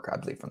artwork, I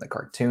believe, from the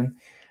cartoon.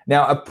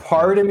 Now, a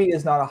part of me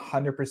is not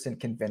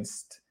 100%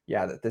 convinced,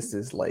 that this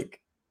is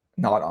like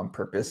not on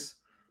purpose.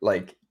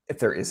 Like, if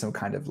there is some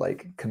kind of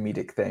like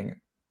comedic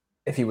thing,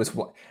 if he was,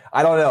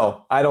 I don't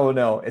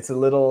know. It's a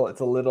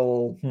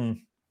little.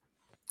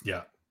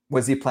 Yeah.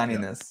 Was he planning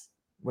this?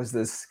 Was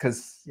this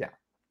because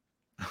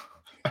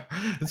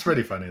It's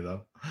pretty funny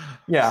though.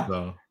 Yeah.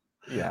 So,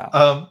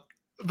 yeah.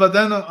 But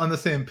then on the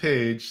same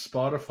page,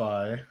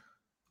 Spotify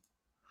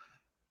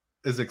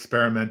is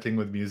experimenting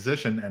with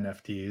musician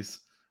NFTs,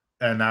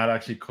 and that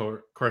actually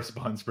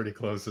corresponds pretty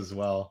close as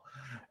well.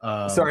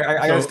 Sorry,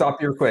 I gotta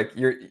stop you real quick.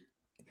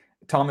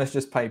 Thomas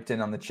just piped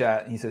in on the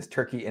chat. And he says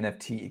turkey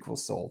NFT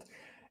equals sold.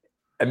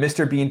 A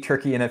Mr. Bean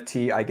turkey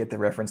NFT. I get the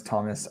reference,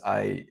 Thomas.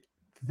 Sorry.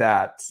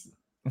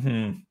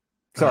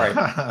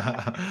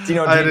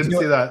 I didn't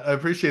see that. I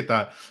appreciate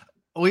that.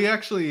 We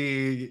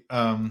actually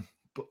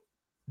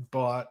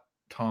bought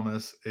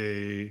Thomas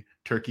a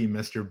turkey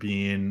Mr.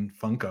 Bean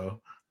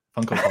Funko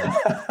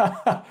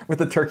Pop. With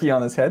the turkey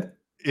on his head?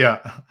 Yeah.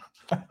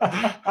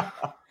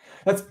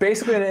 That's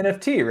basically an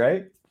NFT,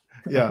 right?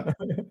 Yeah.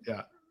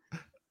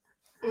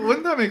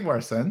 Wouldn't that make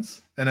more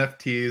sense?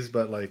 NFTs,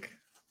 but like,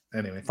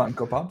 anyway.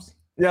 Funko Pops?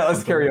 Yeah,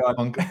 let's carry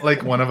on.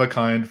 Like one of a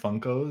kind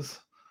Funkos.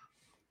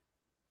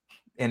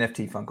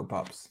 NFT Funko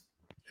Pops.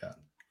 Yeah.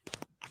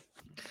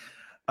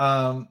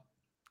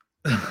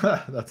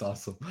 That's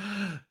awesome.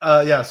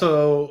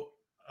 So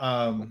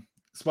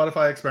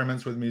Spotify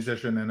experiments with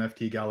musician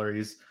NFT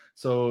galleries.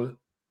 So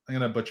I'm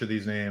gonna butcher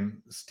these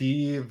names.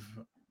 Steve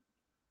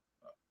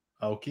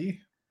Aoki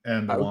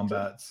and the Okay.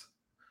 Wombats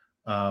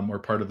were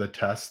part of the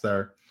test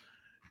there,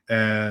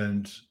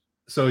 and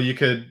so you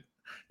could.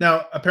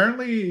 Now,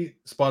 apparently,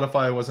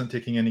 Spotify wasn't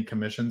taking any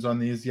commissions on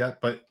these yet,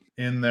 but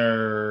in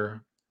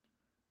their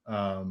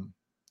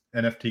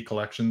NFT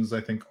collections,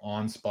 I think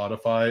on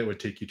Spotify, it would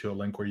take you to a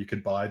link where you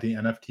could buy the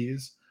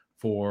NFTs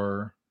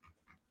for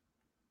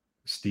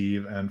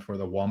Steve and for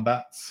the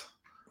Wombats.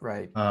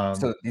 Right.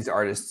 So these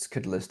artists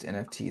could list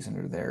NFTs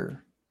under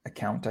their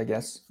account, I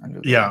guess,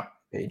 under the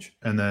page.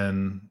 And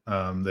then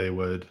they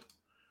would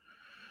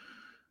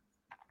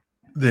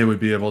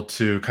be able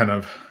to kind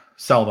of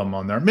sell them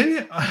on there.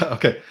 Maybe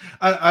okay.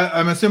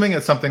 I'm assuming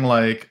it's something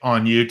like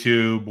on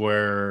YouTube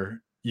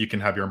where you can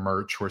have your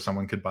merch where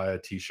someone could buy a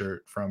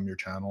T-shirt from your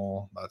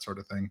channel, that sort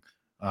of thing.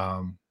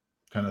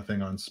 Kind of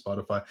thing on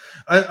Spotify.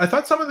 I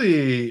thought some of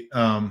the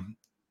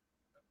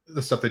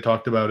stuff they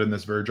talked about in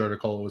this Verge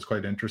article was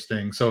quite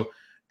interesting. So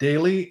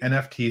daily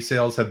NFT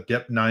sales have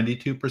dipped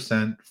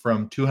 92%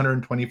 from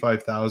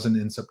 225,000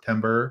 in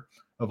September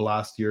of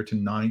last year to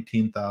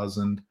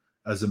 19,000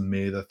 as of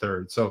May the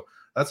 3rd. So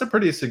that's a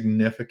pretty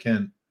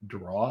significant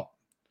drop.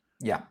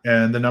 Yeah.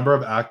 And the number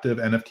of active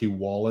NFT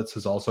wallets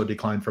has also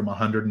declined from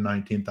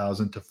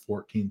 119,000 to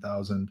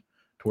 14,000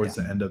 towards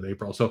the end of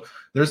April. So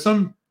there's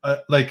some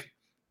like,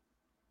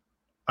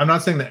 I'm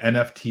not saying the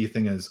NFT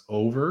thing is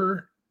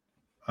over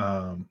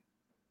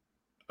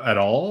at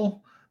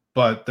all,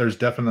 but there's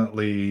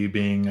definitely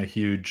being a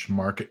huge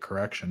market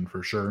correction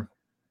for sure.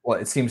 Well,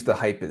 it seems the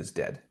hype is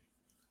dead.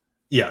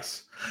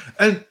 Yes.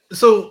 And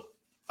so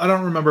I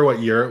don't remember what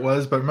year it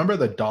was, but remember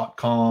the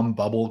 .com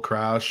bubble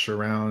crash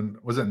around,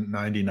 was it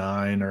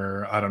 99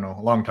 or I don't know,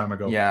 a long time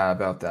ago. Yeah,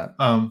 about that.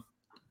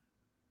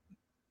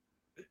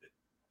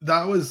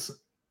 That was,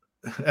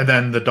 and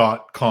then the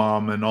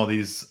 .com and all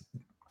these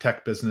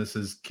tech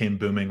businesses came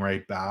booming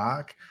right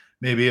back.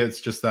 Maybe it's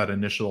just that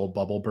initial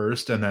bubble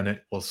burst, and then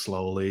it will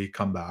slowly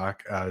come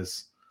back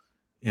as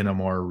in a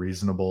more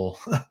reasonable,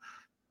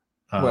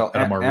 at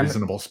a more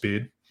reasonable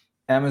speed.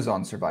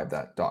 Amazon survived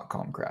that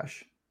 .com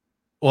crash.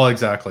 Well,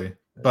 exactly,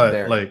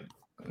 but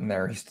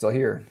he's still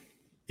here.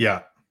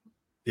 Yeah.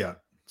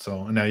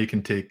 So now you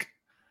can take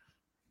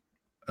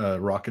a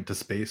rocket to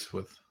space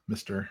with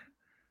Mr.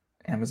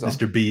 Amazon,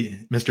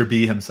 Mr.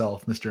 B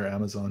himself, Mr.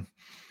 Amazon,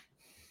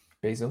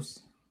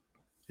 Bezos.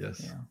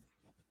 Yes. Yeah.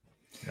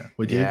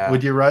 Would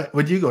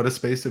you go to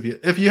space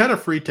if you had a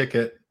free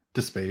ticket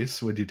to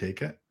space? Would you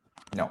take it?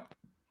 No,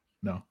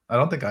 I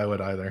don't think I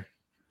would either.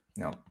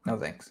 No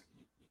thanks.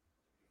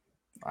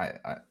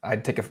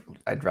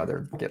 I'd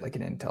rather get like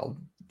an Intel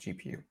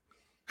GPU.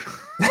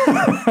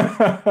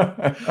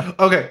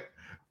 Okay.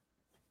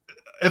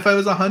 If I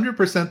was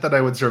 100% that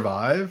I would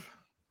survive,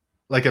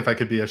 like if I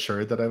could be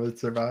assured that I would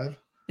survive.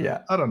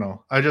 Yeah. I don't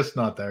know. I'm just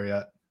not there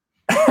yet.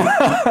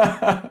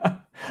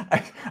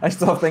 I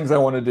still have things I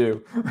want to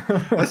do.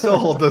 I still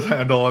hold the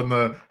handle on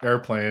the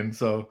airplane,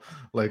 so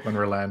like when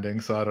we're landing,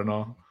 so I don't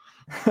know.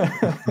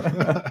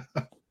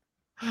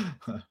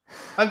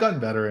 I've gotten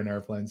better in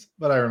airplanes,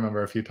 but I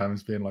remember a few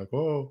times being like,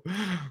 whoa,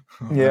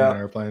 in an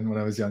airplane when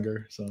I was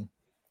younger. So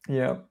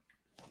yeah.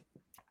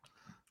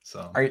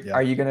 So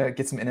are you gonna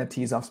get some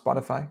NFTs off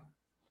Spotify?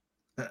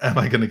 Am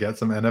I gonna get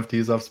some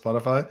NFTs off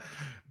Spotify?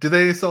 Do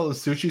they sell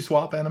Sushi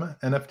Swap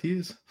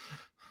NFTs?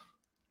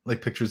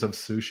 Like pictures of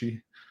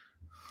sushi?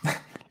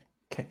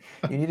 Okay,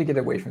 you need to get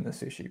away from the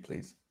sushi,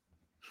 please.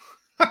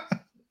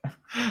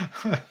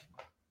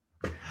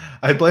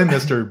 I blame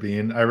Mr.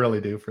 Bean. I really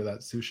do for that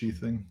sushi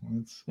thing.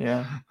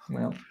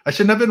 Well, I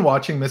shouldn't have been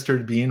watching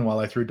Mr. Bean while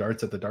I threw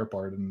darts at the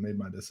dartboard and made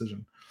my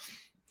decision.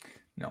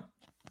 No.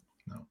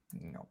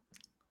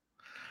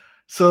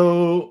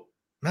 So,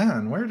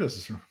 man, we're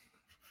just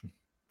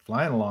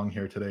flying along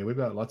here today. We've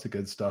got lots of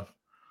good stuff.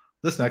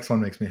 This next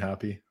one makes me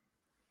happy.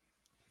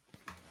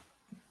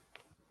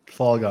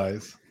 Fall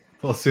Guys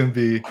will soon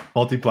be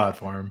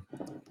multi-platform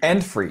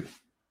and free.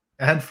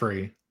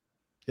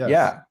 Yes.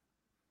 Yeah,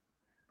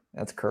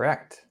 that's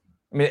correct.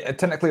 I mean, it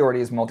technically already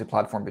is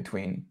multi-platform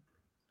between,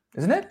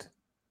 isn't it?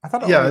 I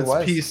thought it's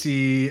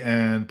PC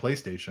and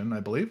PlayStation, I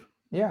believe.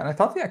 Yeah, and I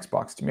thought the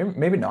Xbox,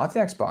 maybe not the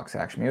Xbox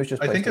actually. Maybe it was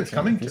just PlayStation. I think it's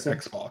coming to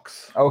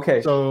Xbox.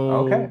 Okay.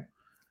 So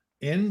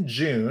in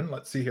June,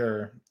 let's see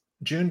here,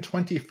 June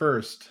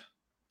 21st,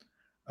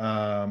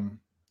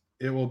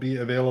 it will be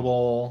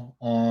available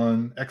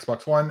on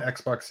Xbox One,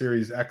 Xbox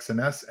Series X and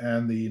S,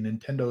 and the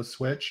Nintendo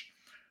Switch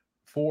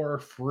for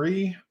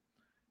free.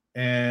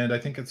 And I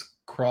think it's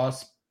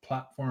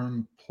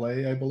cross-platform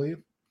play, I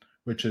believe,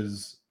 which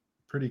is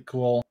pretty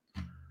cool.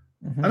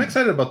 Mm-hmm. I'm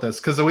excited about this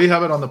because we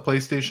have it on the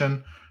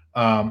PlayStation.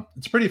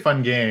 It's a pretty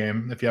fun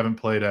game if you haven't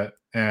played it.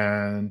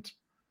 And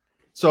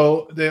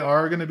so they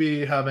are going to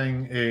be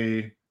having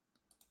a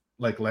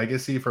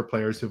legacy for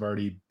players who've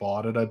already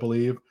bought it, I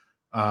believe.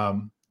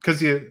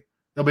 Because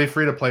it'll be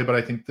free to play, but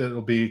I think that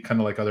it'll be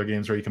kind of like other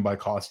games where you can buy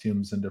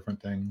costumes and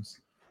different things.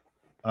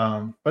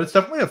 But it's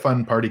definitely a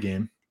fun party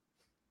game.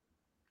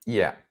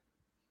 Yeah.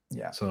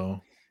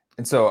 So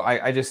And so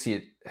I just see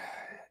it.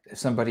 If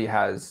somebody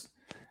has,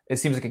 it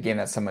seems like a game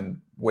that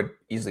someone would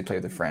easily play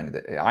with a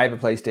friend. I have a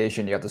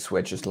PlayStation, you have the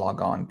Switch, just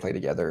log on, play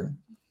together.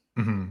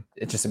 Mm-hmm.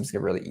 It just seems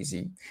like really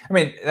easy. I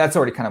mean, that's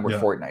already kind of where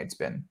Yeah. Fortnite's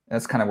been.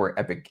 That's kind of where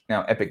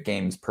Epic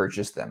Games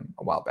purchased them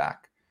a while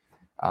back.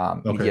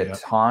 Okay, yeah.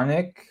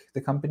 Mediatonic,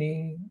 the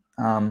company.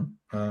 I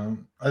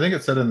think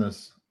it said in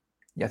this.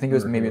 Yeah, I think it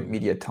was maybe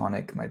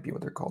Mediatonic might be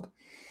what they're called.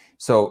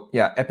 So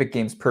yeah, Epic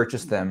Games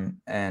purchased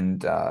them,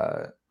 and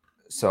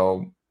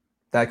so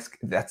that's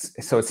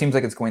so it seems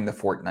like it's going the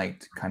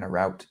Fortnite kind of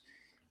route,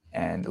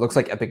 and it looks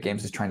like Epic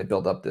Games is trying to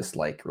build up this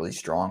like really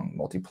strong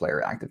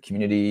multiplayer active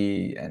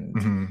community,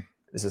 and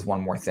this is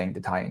one more thing to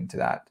tie into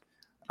that.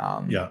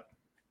 Yeah.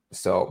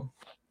 So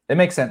it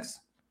makes sense.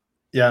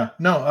 Yeah,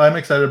 no, I'm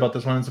excited about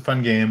this one. It's a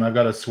fun game. I've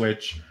got a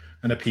Switch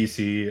and a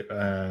PC,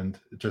 and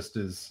it just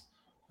is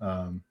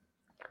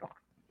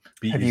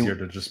easier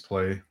to just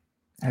play.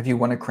 Have you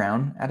won a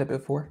crown at it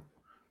before?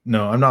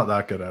 No, I'm not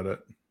that good at it.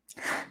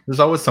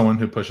 There's always someone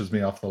who pushes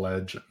me off the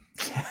ledge.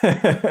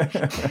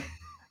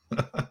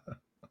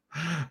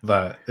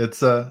 But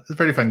it's a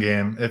pretty fun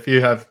game. If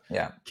you have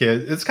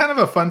kids, it's kind of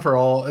a fun for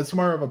all. It's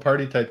more of a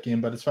party type game,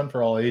 but it's fun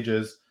for all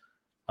ages.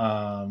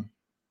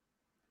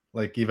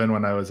 Like even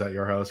when I was at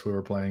your house, we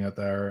were playing it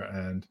there,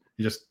 and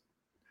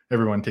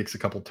everyone takes a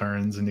couple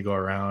turns and you go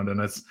around, and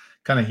it's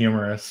kind of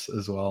humorous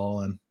as well.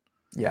 And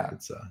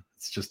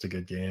it's just a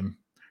good game.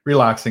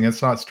 Relaxing.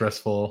 It's not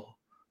stressful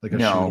like a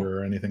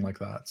shooter or anything like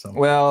that.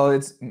 So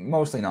it's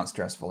mostly not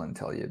stressful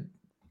until you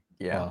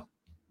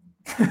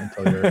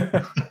until you're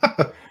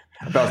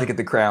about to get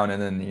the crown,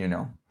 and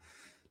then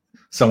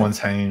someone's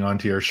hanging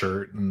onto your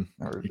shirt and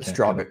or you can't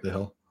get up the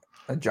hill.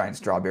 A giant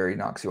strawberry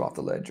knocks you off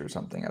the ledge or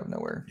something out of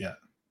nowhere. Yeah.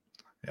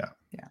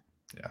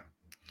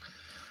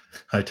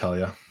 I tell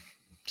you.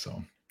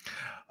 So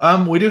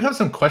we do have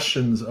some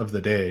questions of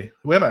the day.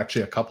 We have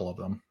actually a couple of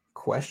them.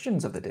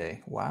 Questions of the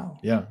day. Wow.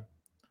 Yeah.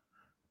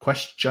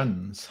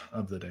 Questions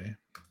of the day.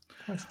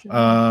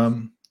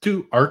 Questions.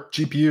 Do ARC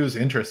GPUs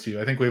interest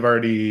you? I think we've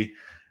already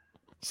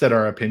said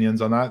our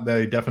opinions on that.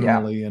 They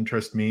definitely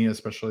interest me,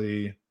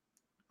 especially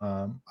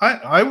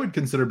I would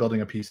consider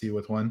building a PC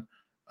with one.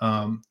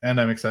 And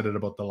I'm excited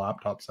about the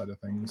laptop side of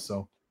things.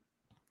 So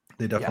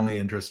they definitely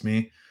interest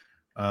me.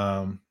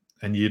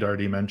 And you'd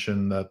already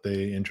mentioned that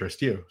they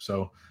interest you.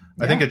 So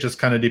I think it just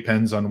kind of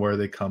depends on where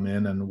they come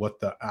in and what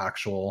the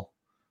actual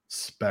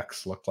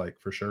specs look like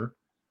for sure.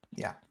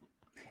 Yeah.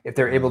 If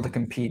they're able to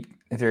compete,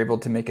 if they're able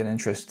to make an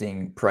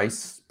interesting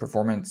price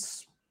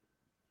performance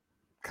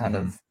kind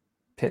of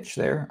pitch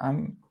there,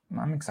 I'm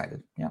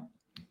excited. Yeah.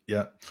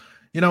 Yeah.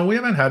 We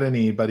haven't had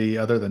anybody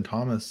other than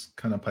Thomas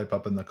kind of pipe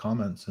up in the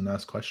comments and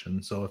ask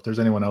questions. So if there's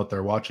anyone out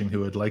there watching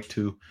who would like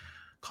to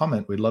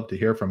comment, we'd love to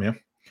hear from you.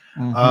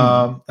 And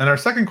our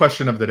second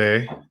question of the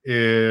day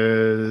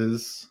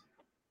is,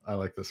 I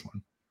like this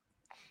one.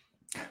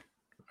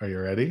 Are you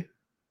ready?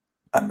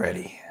 I'm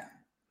ready.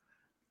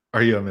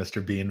 Are you a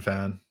Mr. Bean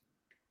fan?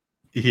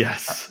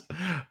 Yes.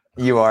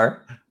 You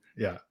are?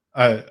 Yeah.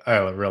 I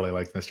really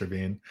like Mr.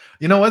 Bean.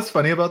 You know what's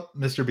funny about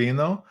Mr. Bean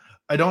though?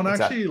 I don't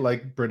actually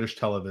like British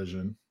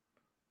television.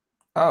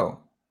 Oh.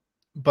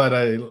 But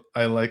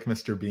I like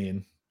Mr.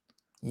 Bean.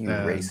 You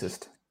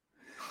racist.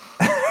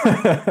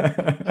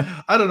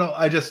 I don't know.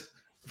 I just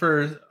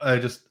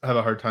have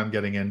a hard time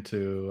getting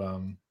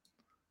into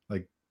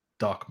like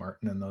Doc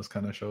Martin and those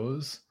kind of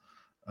shows.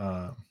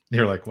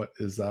 You're like, what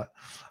is that?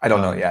 I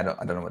don't know. Yeah,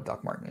 I don't know what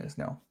Doc Martin is.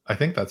 No. I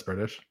think that's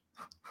British.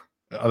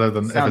 Other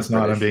than if it's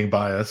not, I'm being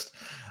biased.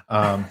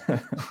 Other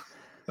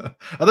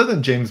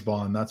than James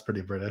Bond, that's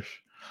pretty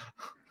British.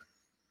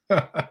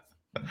 But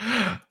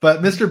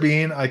Mr.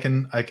 Bean, I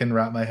can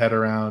wrap my head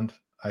around.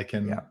 I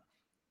can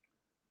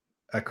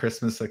at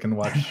Christmas I can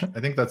watch. I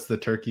think that's the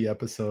turkey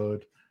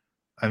episode.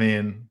 I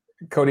mean,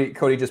 Cody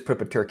just put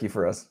up a turkey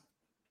for us.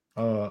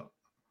 Oh,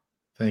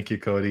 thank you,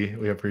 Cody.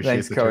 We appreciate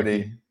Thanks, the Cody.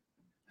 turkey.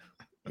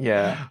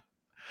 Yeah.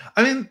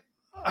 I mean,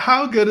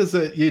 how good is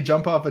it? You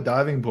jump off a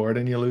diving board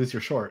and you lose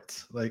your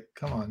shorts. Like,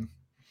 come on.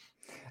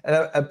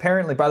 And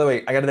apparently, by the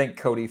way, I got to thank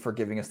Cody for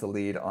giving us the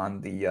lead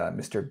on the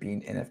Mr.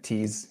 Bean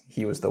NFTs.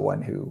 He was the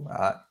one who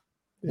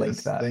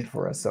linked that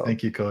for us. So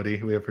thank you,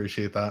 Cody. We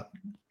appreciate that.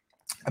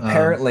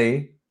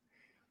 Apparently,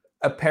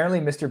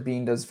 Mr.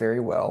 Bean does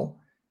very well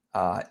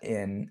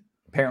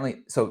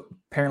apparently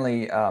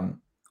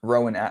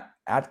Rowan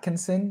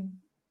Atkinson.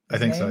 I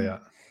think so. Yeah.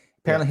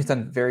 Apparently, he's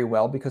done very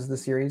well because of the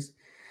series.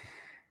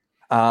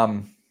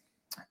 And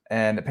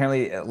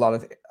apparently, a lot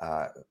of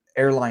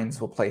airlines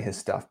will play his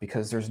stuff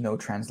because there's no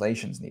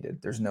translations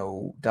needed. There's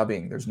no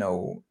dubbing. There's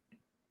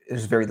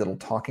very little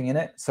talking in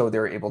it. So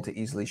they're able to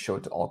easily show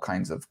it to all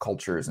kinds of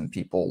cultures and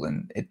people,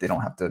 and they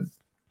don't have to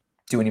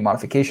do any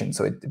modification.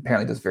 So it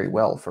apparently does very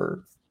well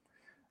for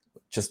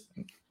just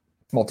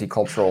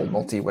multicultural,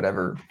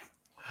 whatever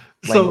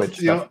language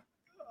stuff.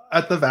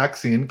 At the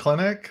vaccine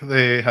clinic,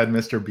 they had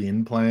Mr.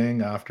 Bean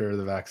playing after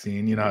the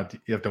vaccine. You know,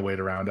 you have to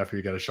wait around after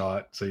you get a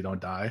shot so you don't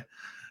die.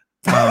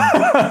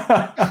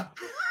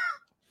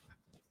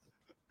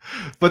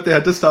 But they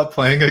had to stop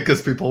playing it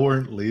because people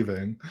weren't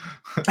leaving.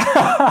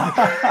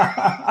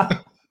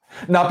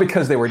 Not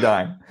because they were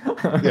dying.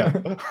 Yeah.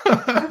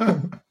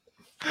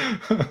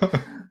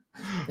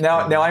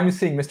 Now I'm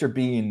seeing Mr.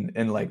 Bean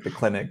in like the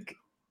clinic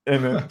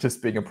and it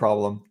just being a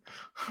problem.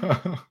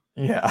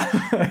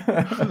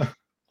 Yeah.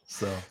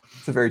 So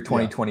it's a very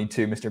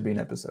 2022 Mr. Bean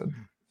episode.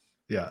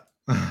 Yeah.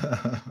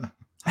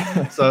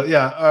 So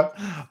yeah,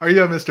 are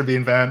you a Mr.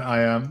 Bean fan?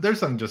 I am. There's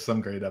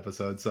some great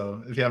episodes.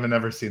 So if you haven't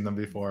ever seen them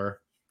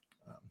before,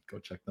 go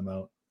check them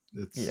out.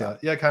 It's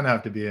kind of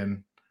have to be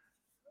in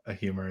a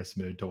humorous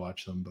mood to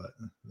watch them, but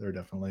they're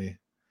definitely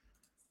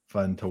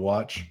fun to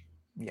watch.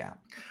 Yeah.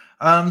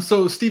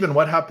 So Stephen,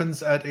 what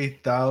happens at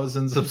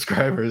 1,000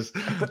 subscribers?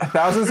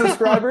 1,000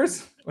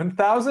 subscribers?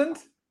 1,000?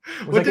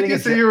 What did you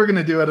say you were going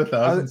to do at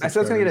 1,000? I said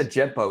I was going to get a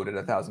jet boat at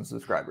 1,000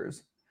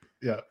 subscribers.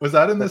 Yeah. Was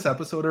that in this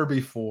episode or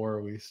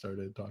before we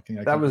started talking?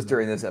 That was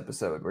during this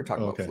episode. We're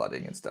talking about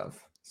flooding and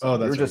stuff. So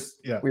that's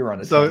we were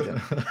on a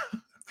tangent.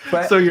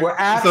 But so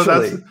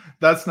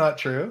that's not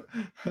true.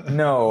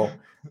 No.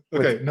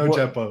 Okay,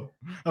 jet boat.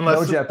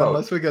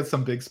 Unless we get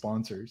some big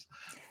sponsors.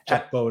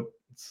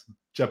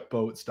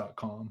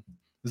 Jetboats.com.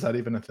 Is that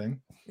even a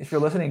thing? If you're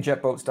listening,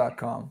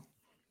 jetboats.com.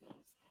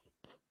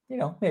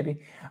 Maybe.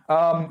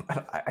 I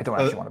don't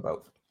actually want a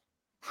boat.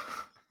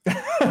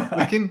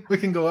 we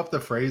can go up the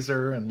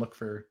Fraser and look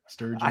for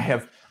sturgeon. I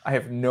have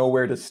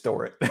nowhere to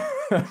store it.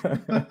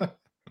 I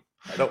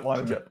don't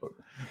want a jet boat.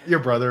 Your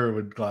brother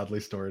would gladly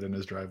store it in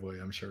his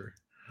driveway, I'm sure.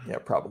 Yeah,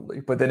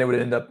 probably. But then it would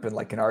end up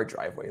in our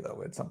driveway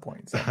though at some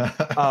point. So,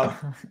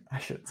 I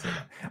shouldn't say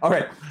that. All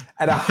right.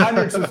 At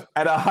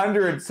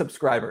 100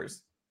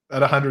 subscribers.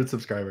 At 100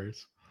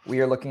 subscribers. We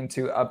are looking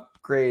to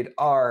upgrade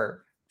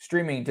our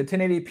streaming to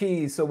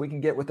 1080p so we can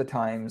get with the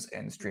times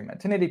and stream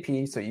at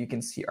 1080p so you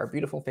can see our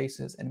beautiful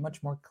faces in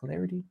much more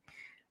clarity.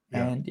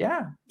 Yeah. And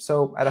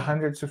so at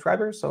 100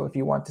 subscribers. So if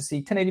you want to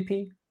see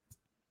 1080p,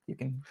 you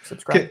can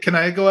subscribe. Can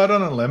I go out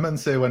on a limb and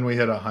say when we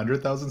hit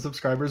 100,000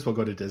 subscribers, we'll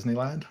go to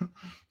Disneyland?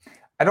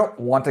 I don't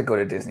want to go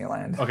to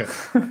Disneyland. Okay.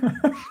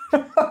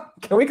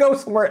 Can we go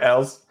somewhere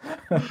else?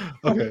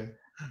 Okay.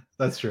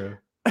 That's true.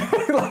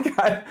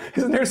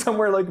 Isn't there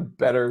somewhere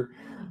better?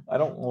 I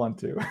don't want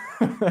to.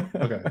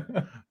 Okay.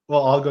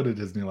 Well, I'll go to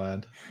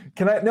Disneyland.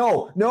 Can I?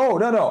 No.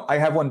 I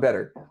have one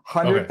better.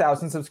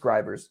 100,000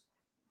 subscribers.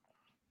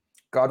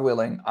 God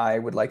willing, I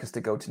would like us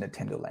to go to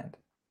Nintendo Land.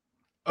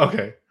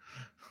 Okay.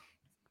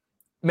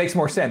 Makes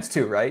more sense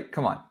too, right?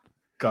 Come on.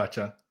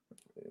 Gotcha.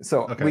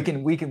 So we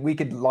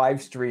could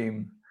live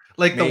stream.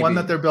 Like the one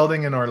that they're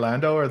building in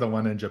Orlando or the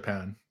one in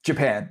Japan?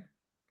 Japan.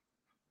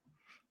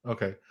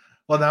 Okay.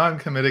 Well, now I'm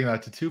committing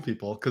that to 2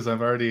 people because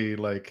I've already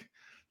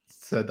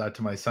said that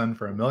to my son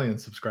for 1 million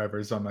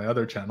subscribers on my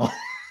other channel.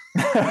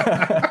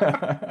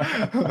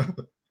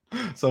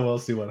 So we'll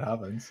see what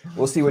happens.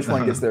 We'll see which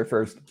one gets there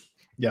first.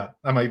 Yeah,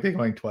 I might be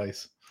going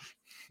twice.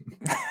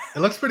 It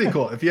looks pretty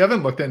cool. If you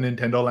haven't looked at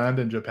Nintendo Land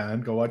in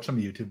Japan, go watch some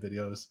YouTube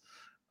videos.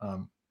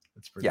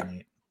 It's pretty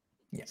neat.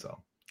 Yeah.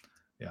 So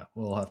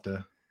we'll have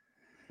to.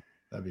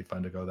 That'd be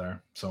fun to go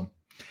there. So,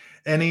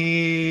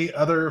 any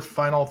other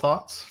final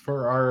thoughts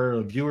for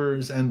our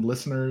viewers and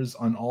listeners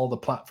on all the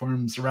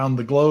platforms around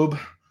the globe?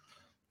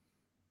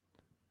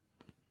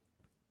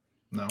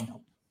 No.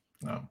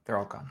 They're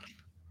all gone.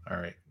 All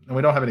right. And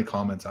we don't have any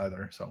comments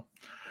either. So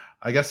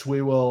I guess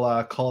we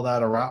will call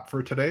that a wrap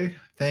for today.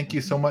 Thank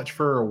you so much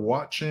for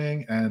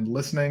watching and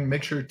listening.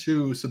 Make sure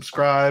to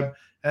subscribe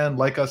and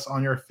like us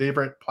on your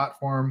favorite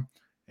platform.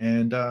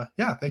 And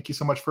thank you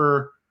so much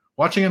for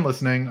watching and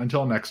listening.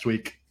 Until next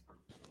week.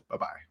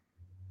 Bye-bye.